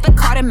better get the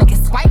card and make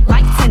it swipe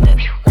like Tinder.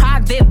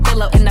 Private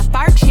villa in the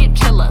fur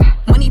chinchilla.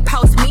 When he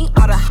post me,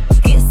 all the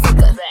get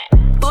sicker.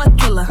 For a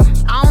killer,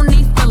 I don't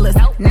need fillers.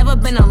 Never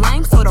been a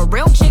lame, so the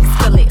real chicks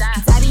feel it.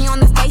 Daddy on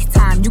the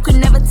FaceTime, you can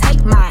never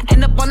take mine.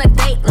 End up on a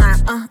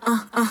dateline,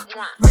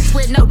 Rich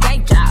with no day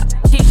job,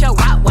 hit your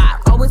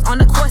wop. Always on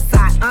the court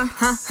side,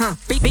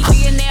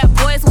 Billionaire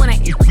boys wanna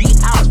eat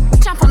out.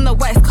 I'm from the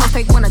West Coast,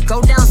 they wanna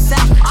go down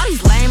south. All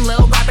these lame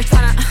little rappers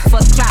tryna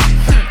fuck clout.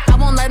 I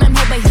won't let him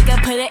hit, but he can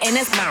put it in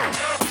his mouth.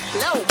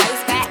 Low waist.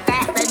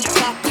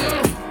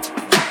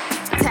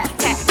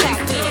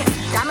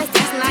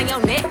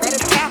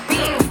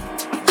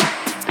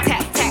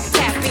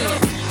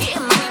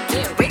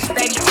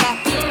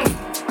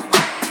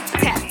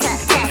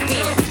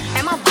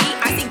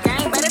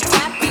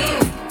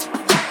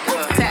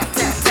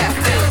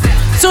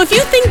 So if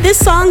you think this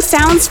song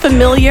sounds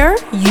familiar,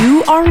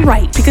 you are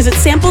right, because it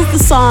samples the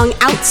song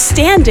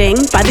Outstanding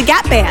by the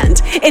Gap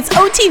Band. It's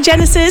OT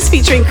Genesis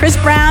featuring Chris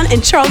Brown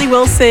and Charlie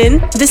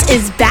Wilson. This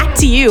is Back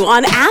to You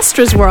on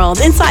Astra's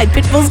World inside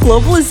Pitbull's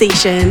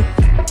Globalization.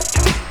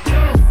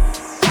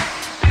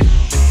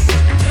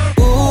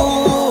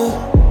 Ooh,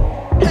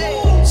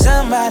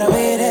 somebody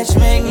way that you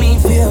make me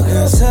feel,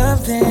 girl,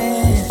 something.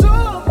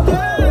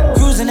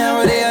 Cruising down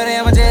Rodeo,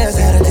 damn, I just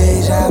had a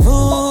deja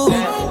vu.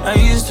 I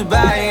used to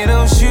buy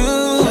those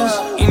shoes,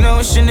 you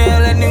know,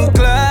 Chanel and new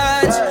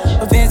clutch,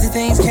 but fancy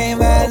things came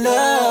by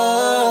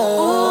love.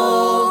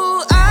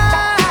 Ooh,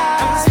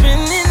 I'm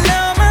spending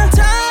all my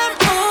time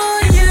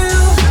on you,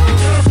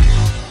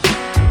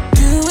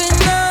 doing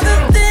all the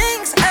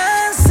things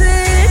I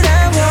said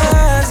I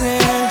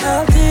wasn't.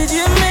 How did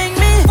you make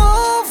me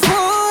fall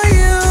for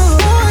you?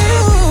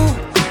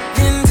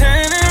 Then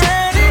turn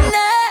around and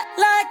act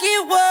like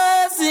it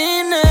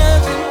wasn't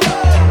nothing.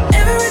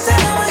 Every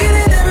time I get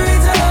it, every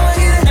time I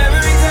get it,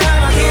 every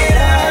time I get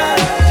up,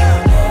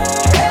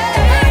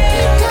 I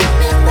keep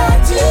coming back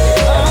to you.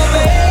 Oh,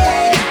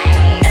 babe.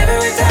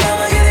 Every time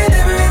I get it,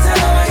 every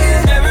time I get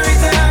it, every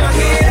time I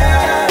get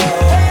up,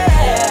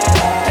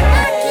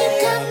 I keep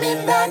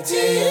coming back to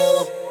you.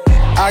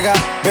 I got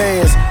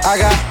bands, I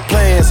got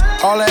plans,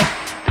 all that,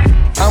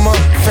 I'm a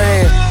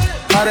fan.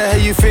 How the hell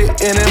you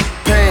fit in them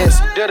pants?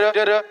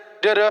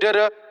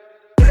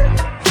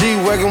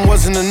 G-Wagon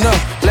wasn't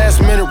enough. Last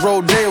minute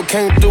Rodeo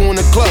came through in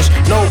the clutch.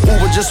 No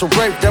Uber, just a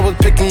rape that was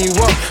picking you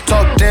up.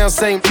 Talk down,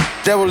 same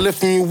that was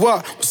lifting you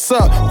up. What's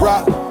up?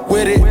 Rock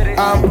with it,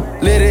 I'm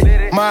lit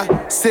it. My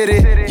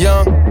city,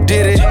 young,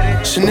 did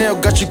it. Chanel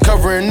got you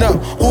covering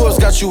up. Who else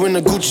got you in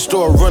the Gucci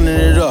store running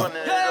it up?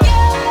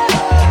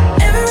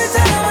 Every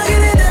time I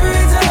get it,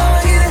 every time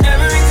I get it,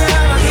 every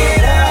time I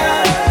get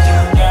up,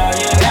 girl,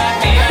 you got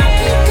me. I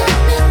keep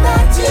coming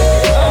back to you.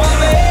 Oh,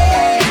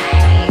 babe.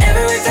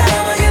 Every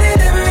time I get it,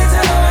 every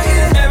time I get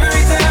it,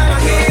 every time I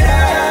get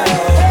up,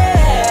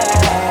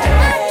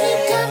 I keep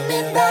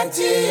coming back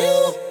to you.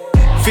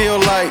 Feel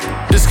like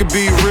this could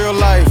be real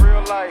life.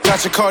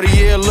 Got your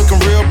Cartier looking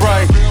real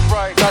bright.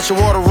 Got your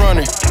water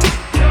running,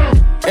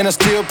 and I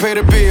still pay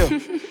the bill,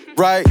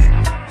 right?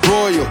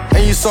 Royal,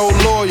 and you so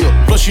loyal.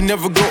 Plus you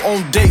never go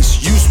on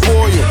dates, you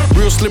spoil.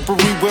 Real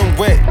slippery when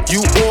wet,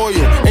 you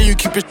oil. And you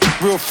keep it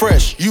real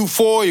fresh, you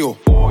foil.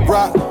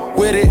 Rock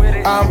with it,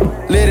 I'm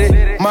lit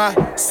it. My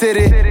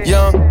city,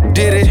 young,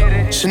 did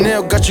it.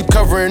 Chanel got you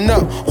covering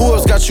up. Who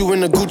else got you in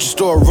the Gucci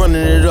store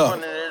running it up?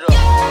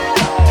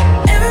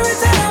 Every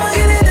time I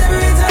get it,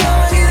 every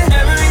time I get it,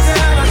 every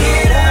time I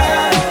get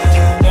up,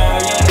 girl,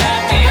 you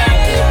got me. I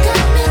keep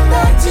coming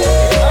back to you.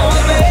 Oh,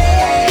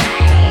 babe.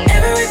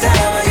 Every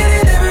time I get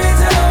it, every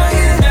time I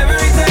get it,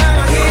 every time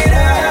I get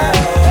up,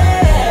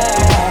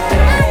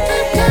 I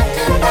keep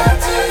coming back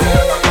to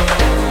you.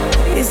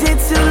 Is it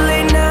too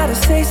late now to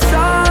say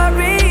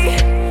sorry?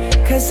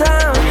 'Cause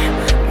I'm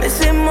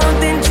missing more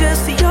than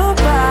just your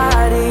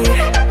body.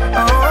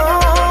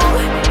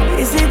 Oh,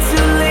 is it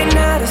too late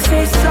now to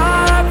say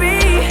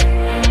sorry?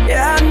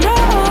 Yeah, I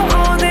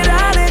know that I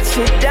let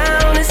you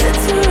down. Is it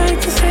too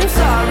late to say I'm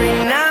sorry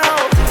now?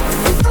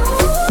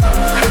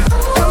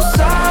 I'm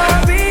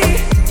sorry.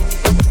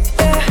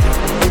 Yeah.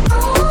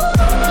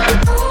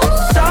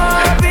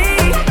 Sorry.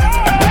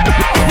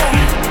 Yeah.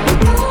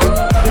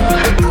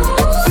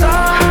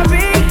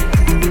 Sorry.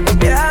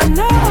 Yeah, I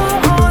know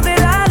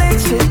that I let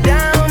you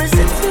down. Is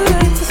it too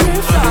late to say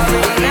I'm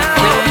sorry now?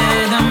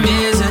 Rhythm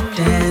is a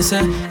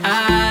dancer. I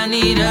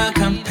need a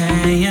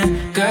companion.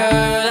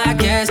 Girl, I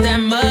guess that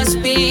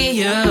must be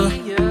you.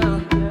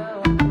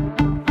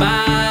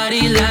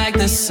 Body like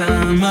the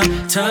summer,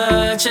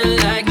 touch it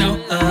like no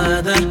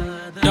other.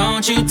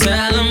 Don't you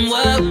tell them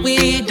what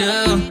we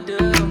do.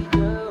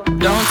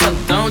 Don't tell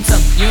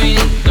them, you ain't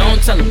need.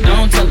 Don't tell them,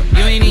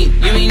 you ain't need.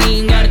 You ain't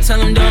even gotta tell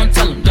them, don't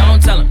tell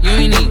them, you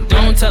ain't need.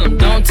 Don't tell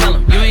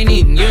them, you ain't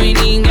need. You ain't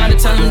even gotta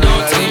tell them,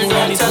 don't tell them,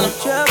 don't tell them.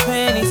 Put your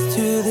panties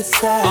to the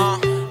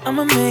side.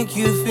 I'ma make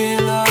you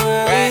feel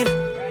alright.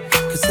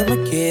 'Cause I'ma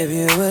give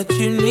you what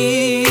you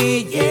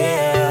need,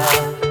 yeah.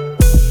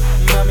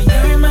 Mommy, you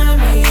remind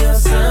me of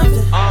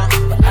something,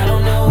 but I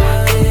don't know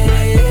what it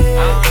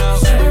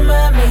is. You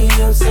remind me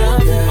of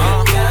something, you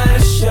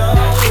gotta show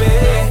me.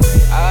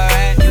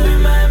 You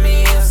remind me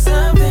of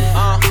something,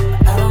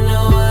 I don't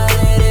know what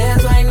it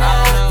is right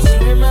now. You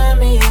remind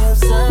me of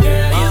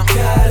something, you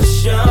gotta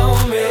show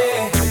me.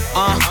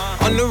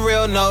 On the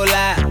real, no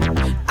lie.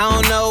 I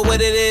don't know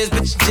what it is,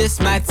 but you just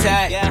my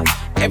type.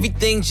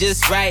 Everything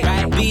just right.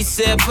 B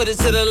said, put it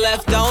to the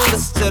left, don't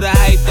listen to the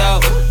hype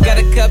though. Got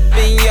a cup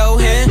in your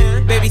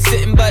hand, baby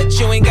sitting, but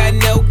you ain't got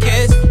no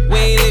kiss. We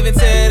ain't leaving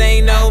till it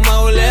ain't no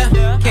more left.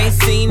 Can't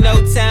see no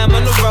time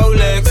on the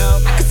Rolex.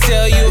 I can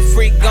tell you a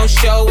freak gon'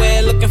 show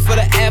it. Looking for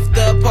the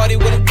after party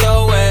with a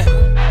dough at.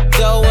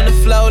 Dough on the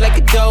flow like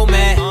a dough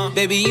man.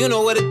 Baby, you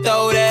know where to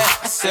throw that.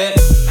 I said,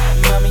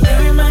 Mommy, you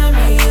remind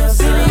me of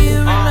something. You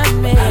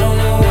remind me. I don't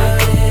know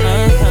what it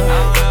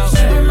is.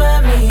 You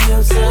remind me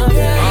of something.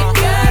 You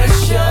gotta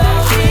show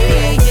me,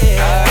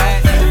 yeah.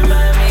 You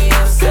remind me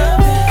of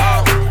something.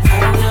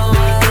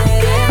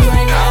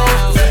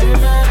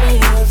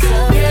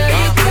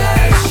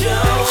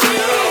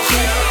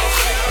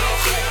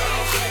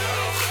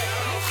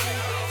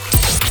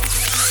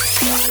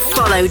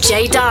 Follow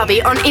J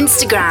Derby on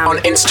Instagram. On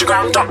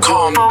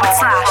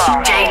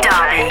Instagram.com/J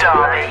Derby.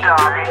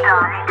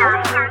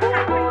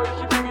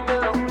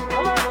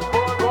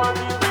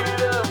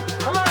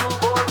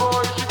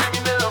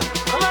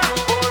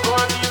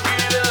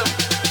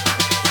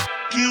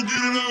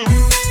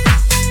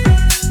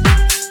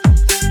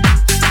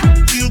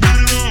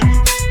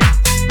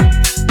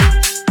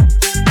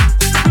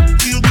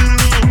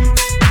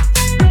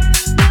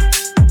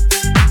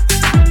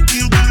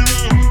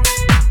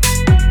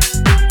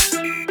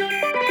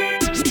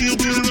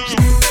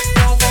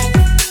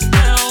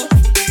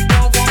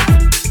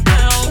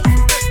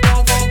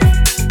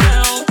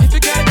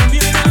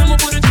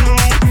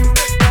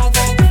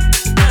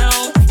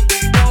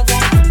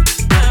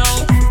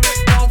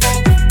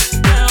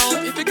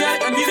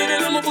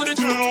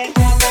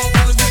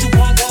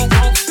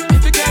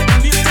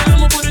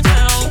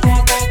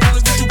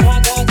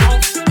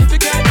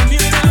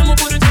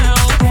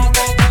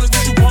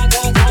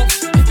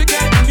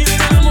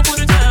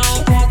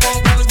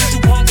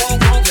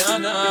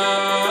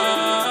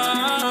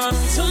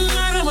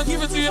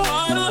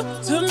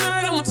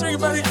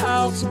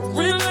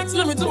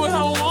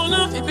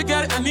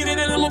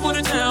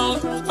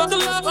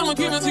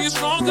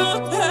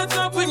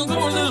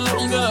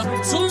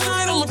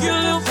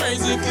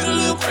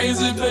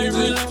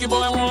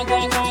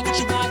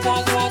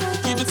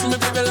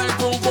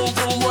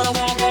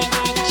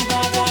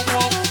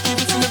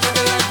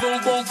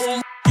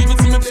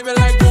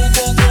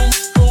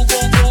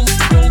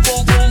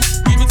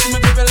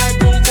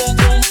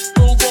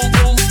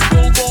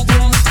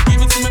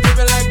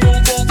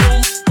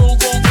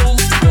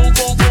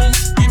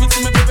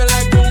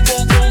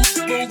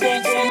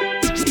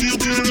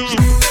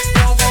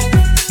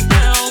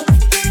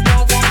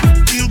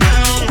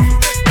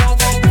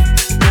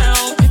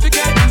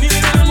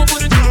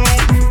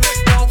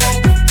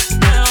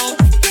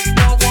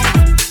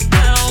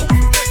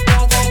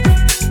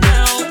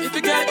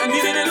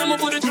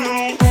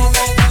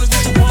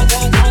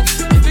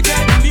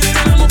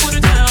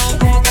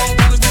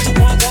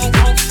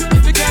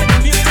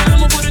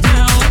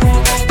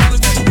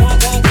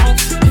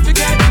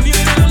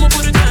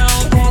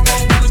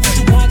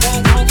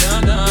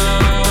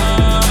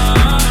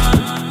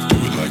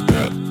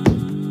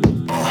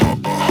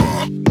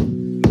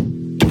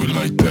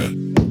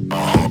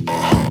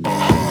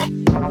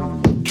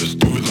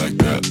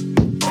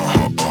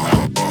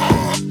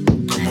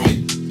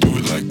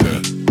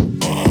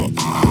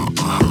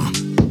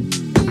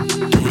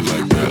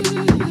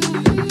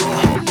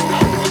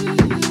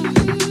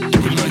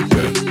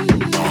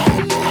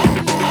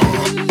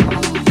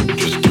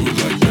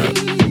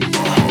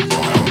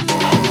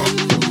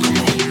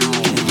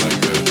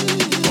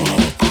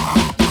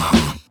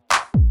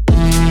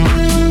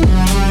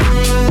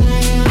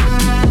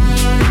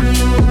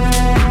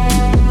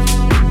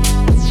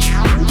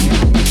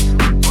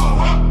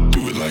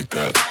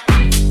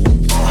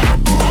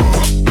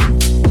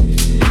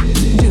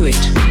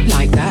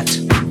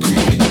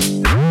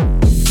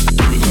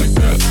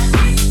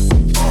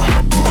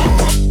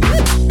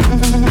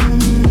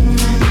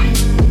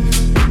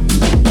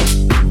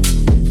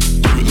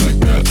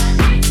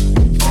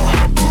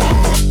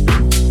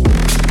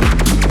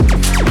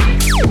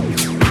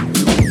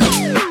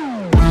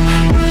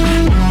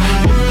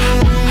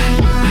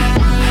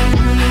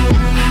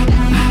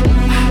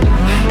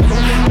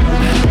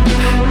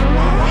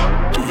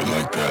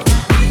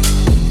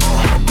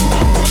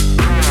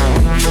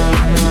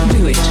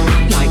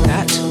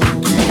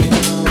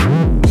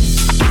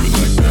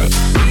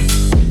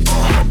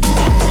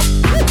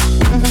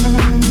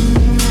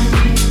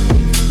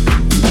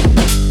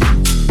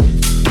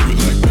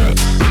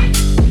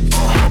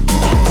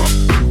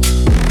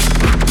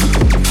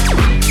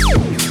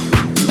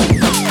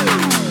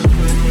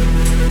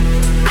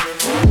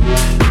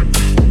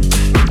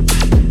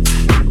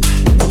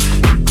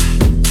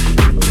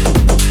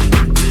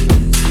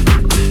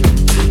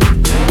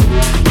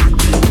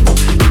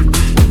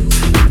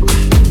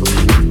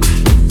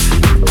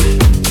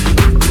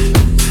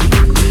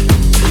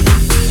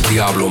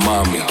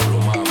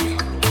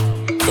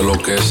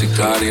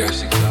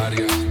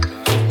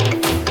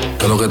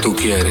 ¿Qué es lo que tú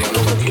quieres?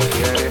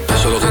 Eso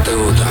es lo que te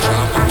gusta.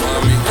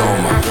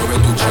 Toma, mueve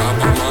tu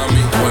chapa,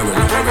 mami.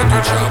 Muévelo, mueve tu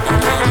chapa,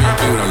 mami.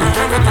 Víbralo,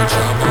 mueve tu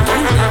chapa,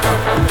 mami. Tap,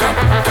 tap,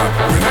 tap.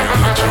 Menea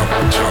la chapa,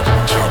 chapa,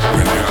 chapa.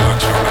 Menea la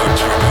chapa, chapa,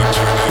 chapa, chapa.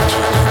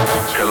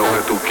 ¿Qué es lo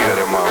que tú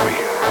quieres, mami?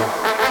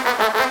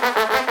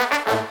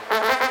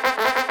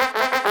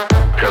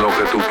 ¿Qué es lo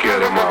que tú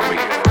quieres, mami?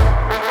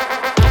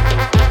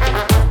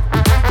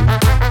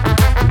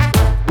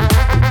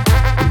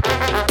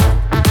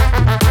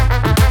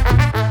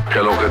 ¿Qué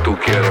es lo que tú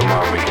quieres,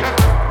 mami?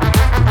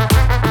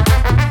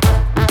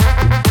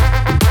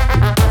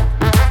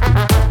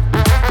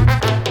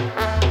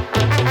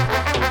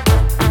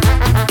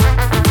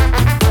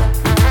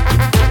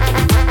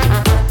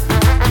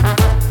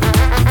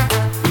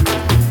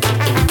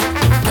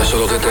 Eso es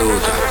lo que te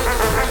gusta.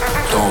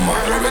 Toma,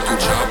 mueve tu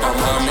chapa,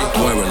 mami.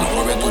 Muévelo,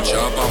 mueve tu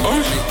chapa,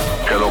 mami.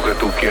 ¿Qué es lo que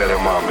tú quieres,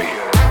 mami?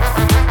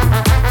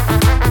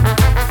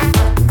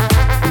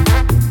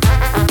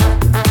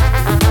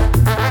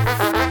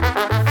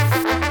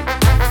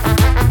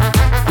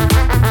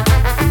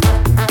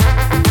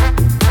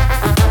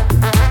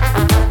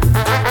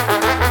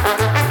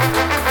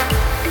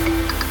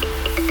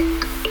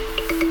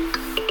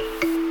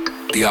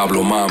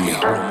 diablo, mami.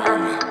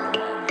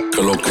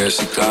 Que lo que es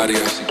sicaria.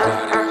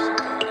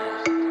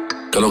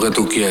 Que lo que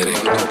tú quieres.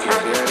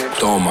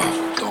 Toma.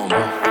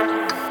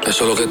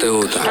 Eso es lo que te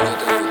gusta.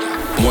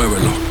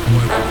 Muévelo.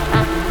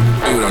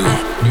 Víbralo.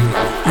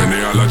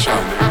 Menea la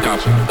chap, tap,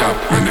 tap.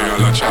 Menea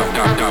la chap,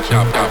 tap, tap,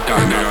 tap, tap, tap.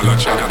 Menea la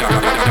chap, tap,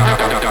 tap,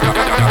 tap, tap,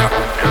 tap.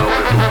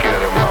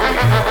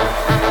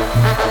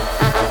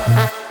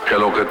 ¿Qué es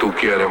lo que tú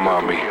quieres,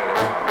 mami?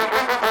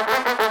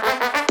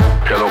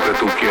 ¿Qué es lo que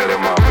tú quieres,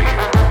 mami?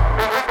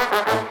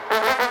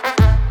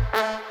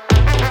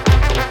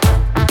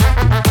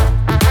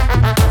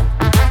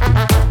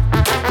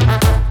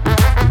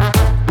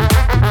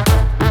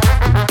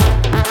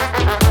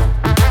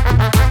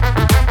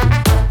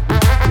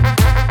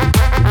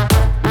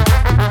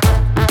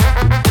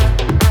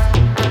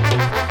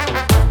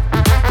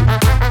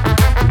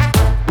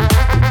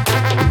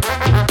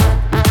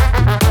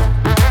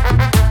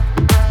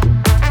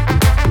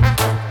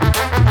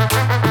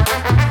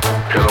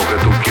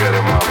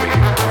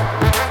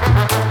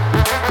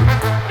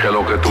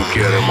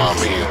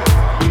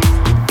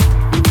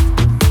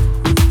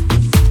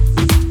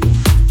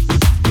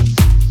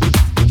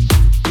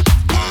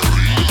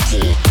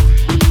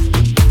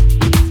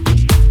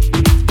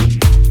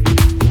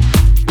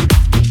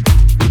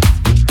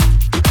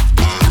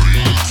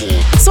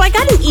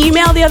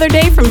 The other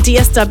day from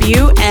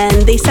DSW,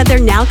 and they said they're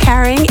now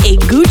carrying a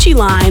Gucci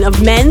line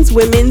of men's,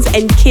 women's,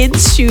 and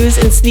kids' shoes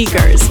and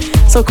sneakers.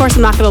 So of course,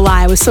 I'm not gonna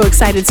lie, I was so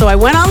excited. So I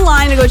went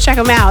online to go check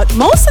them out.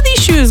 Most of these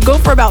shoes go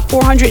for about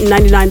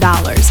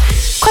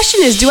 $499.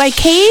 Question is, do I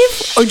cave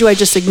or do I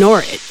just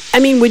ignore it? I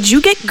mean, would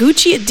you get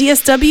Gucci at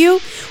DSW?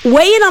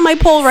 Weigh in on my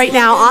poll right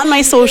now on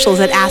my socials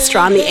at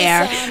Astra on the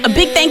Air. A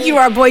big thank you to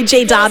our boy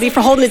J Dobby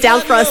for holding it down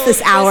for us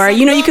this hour.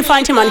 You know, you can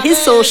find him on his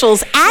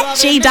socials at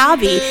J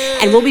Dobby,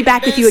 and we'll be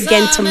back with you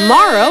again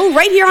tomorrow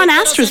right here on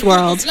Astra's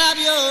World.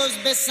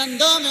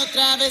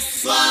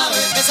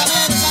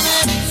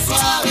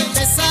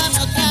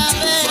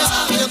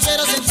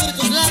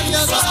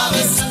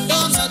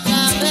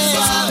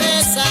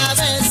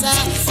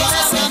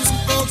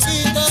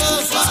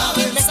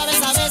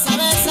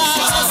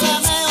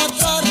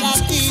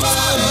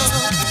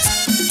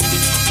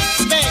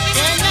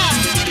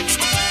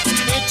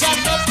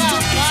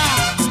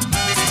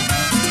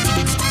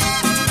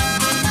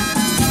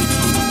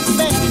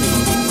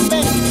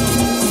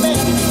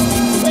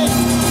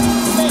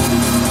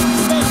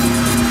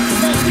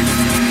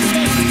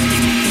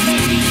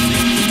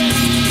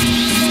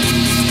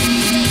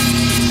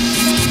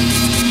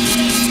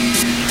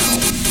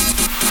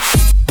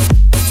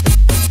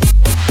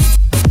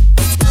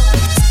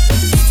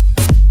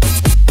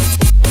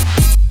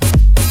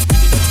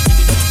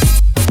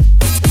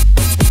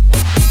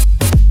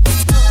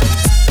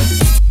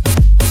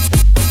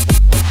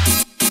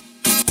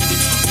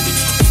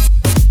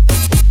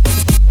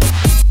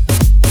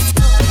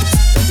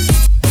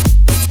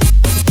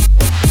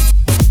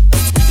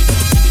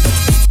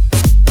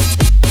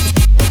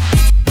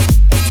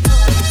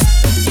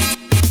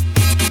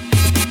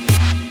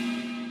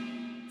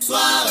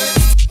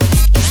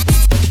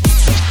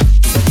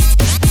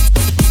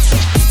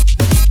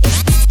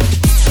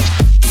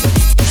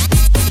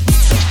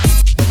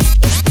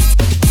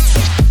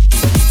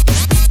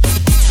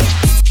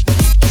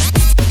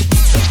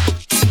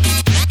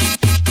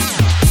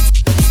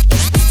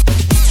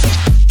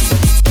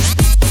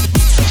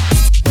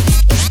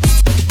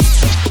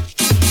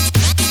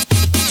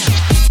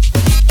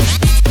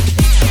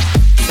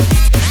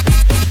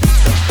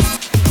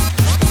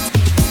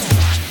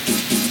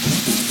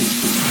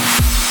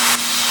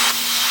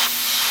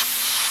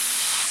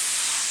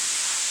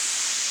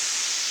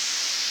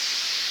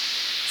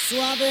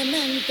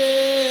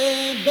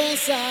 Suavemente,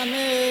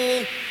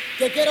 bésame,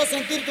 que quiero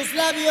sentir tus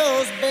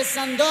labios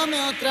besándome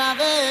otra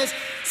vez.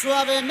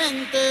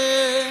 Suavemente,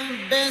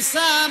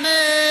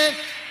 bésame,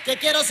 que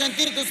quiero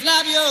sentir tus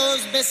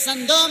labios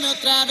besándome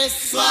otra vez.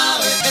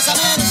 Suave,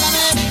 bésame,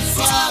 bésame,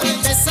 suave,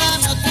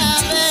 bésame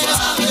otra vez.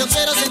 Suave, yo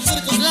quiero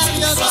sentir tus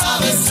labios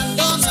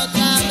besándome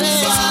otra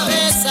vez. Suave,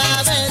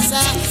 besa,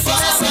 besa,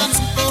 bésame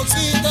un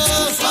poquito.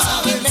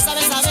 Suave, besa,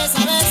 besa, besa,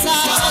 besa,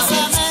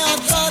 bésame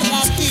otro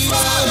ratito.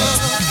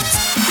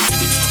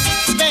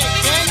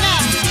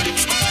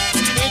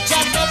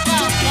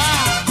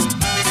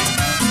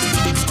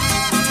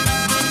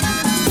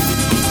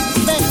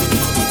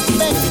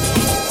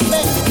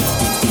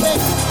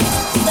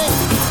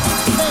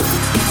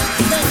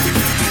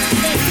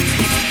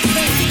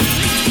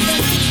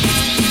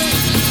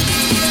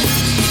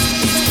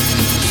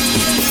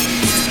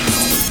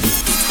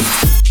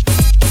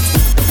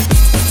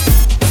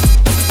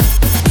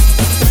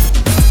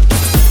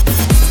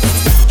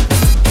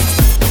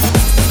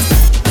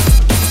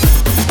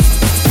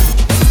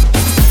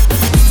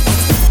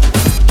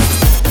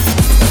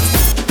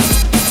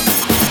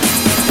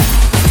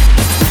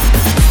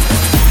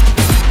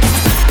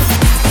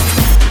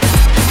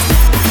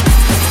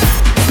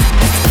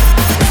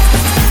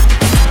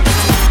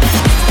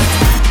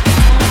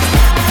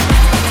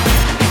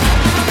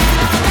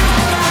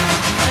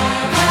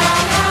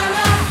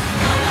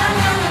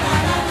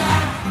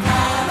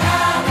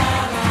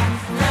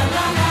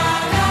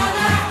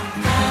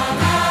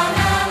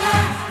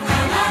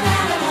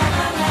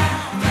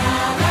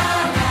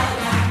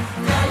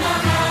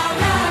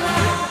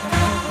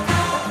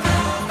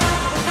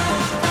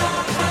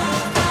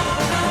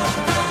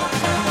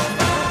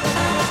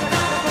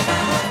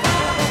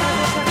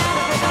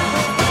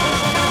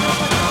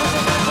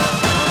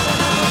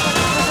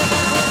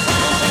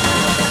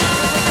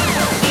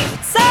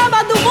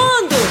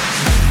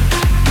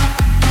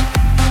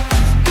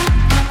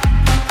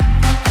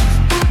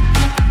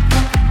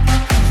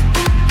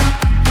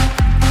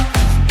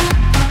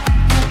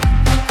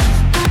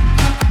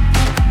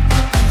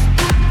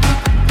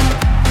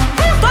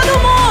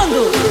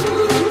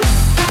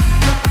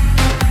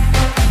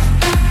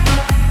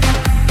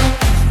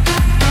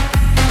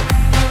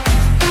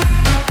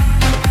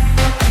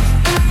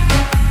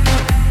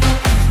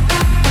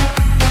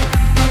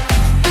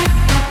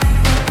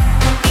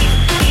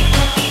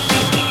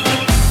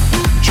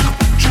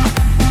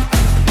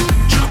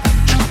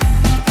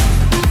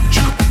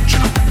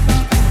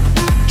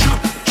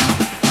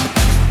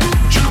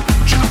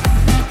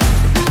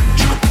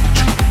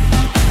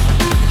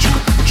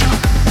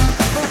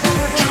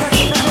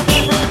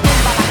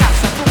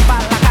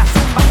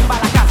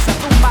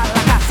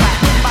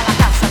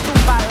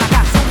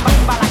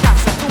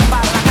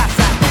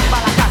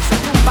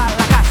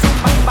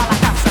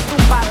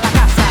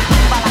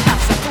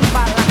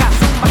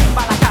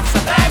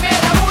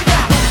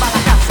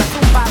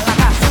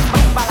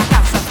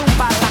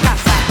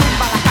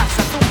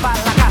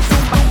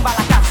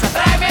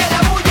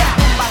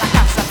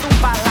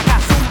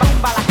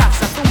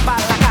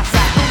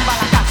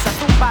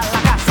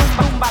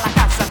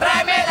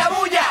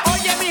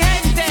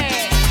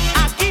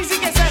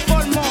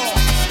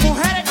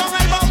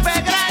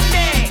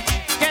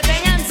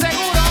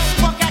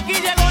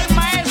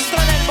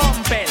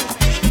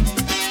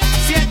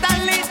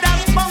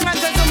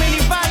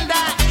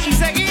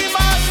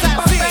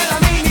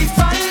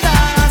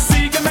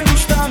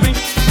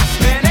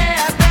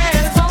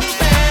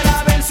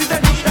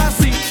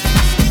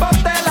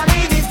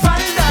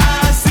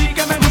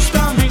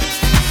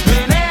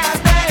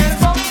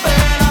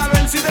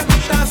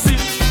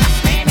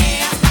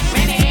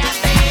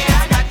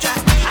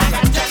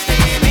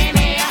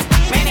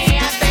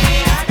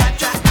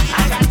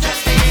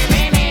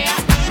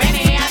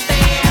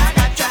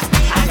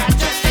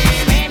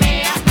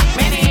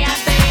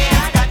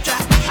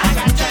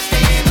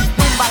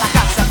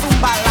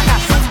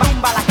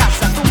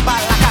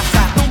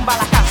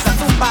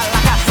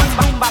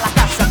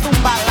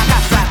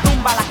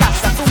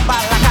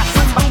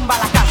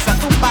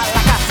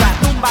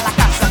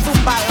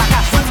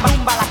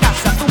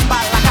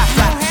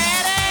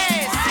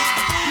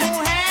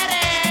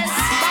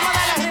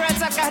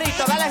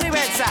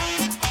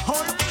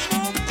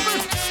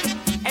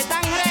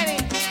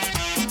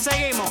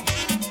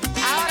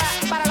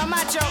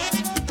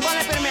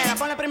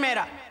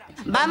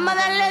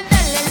 darle,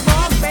 dale el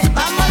bumper,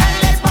 vamos a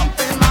darle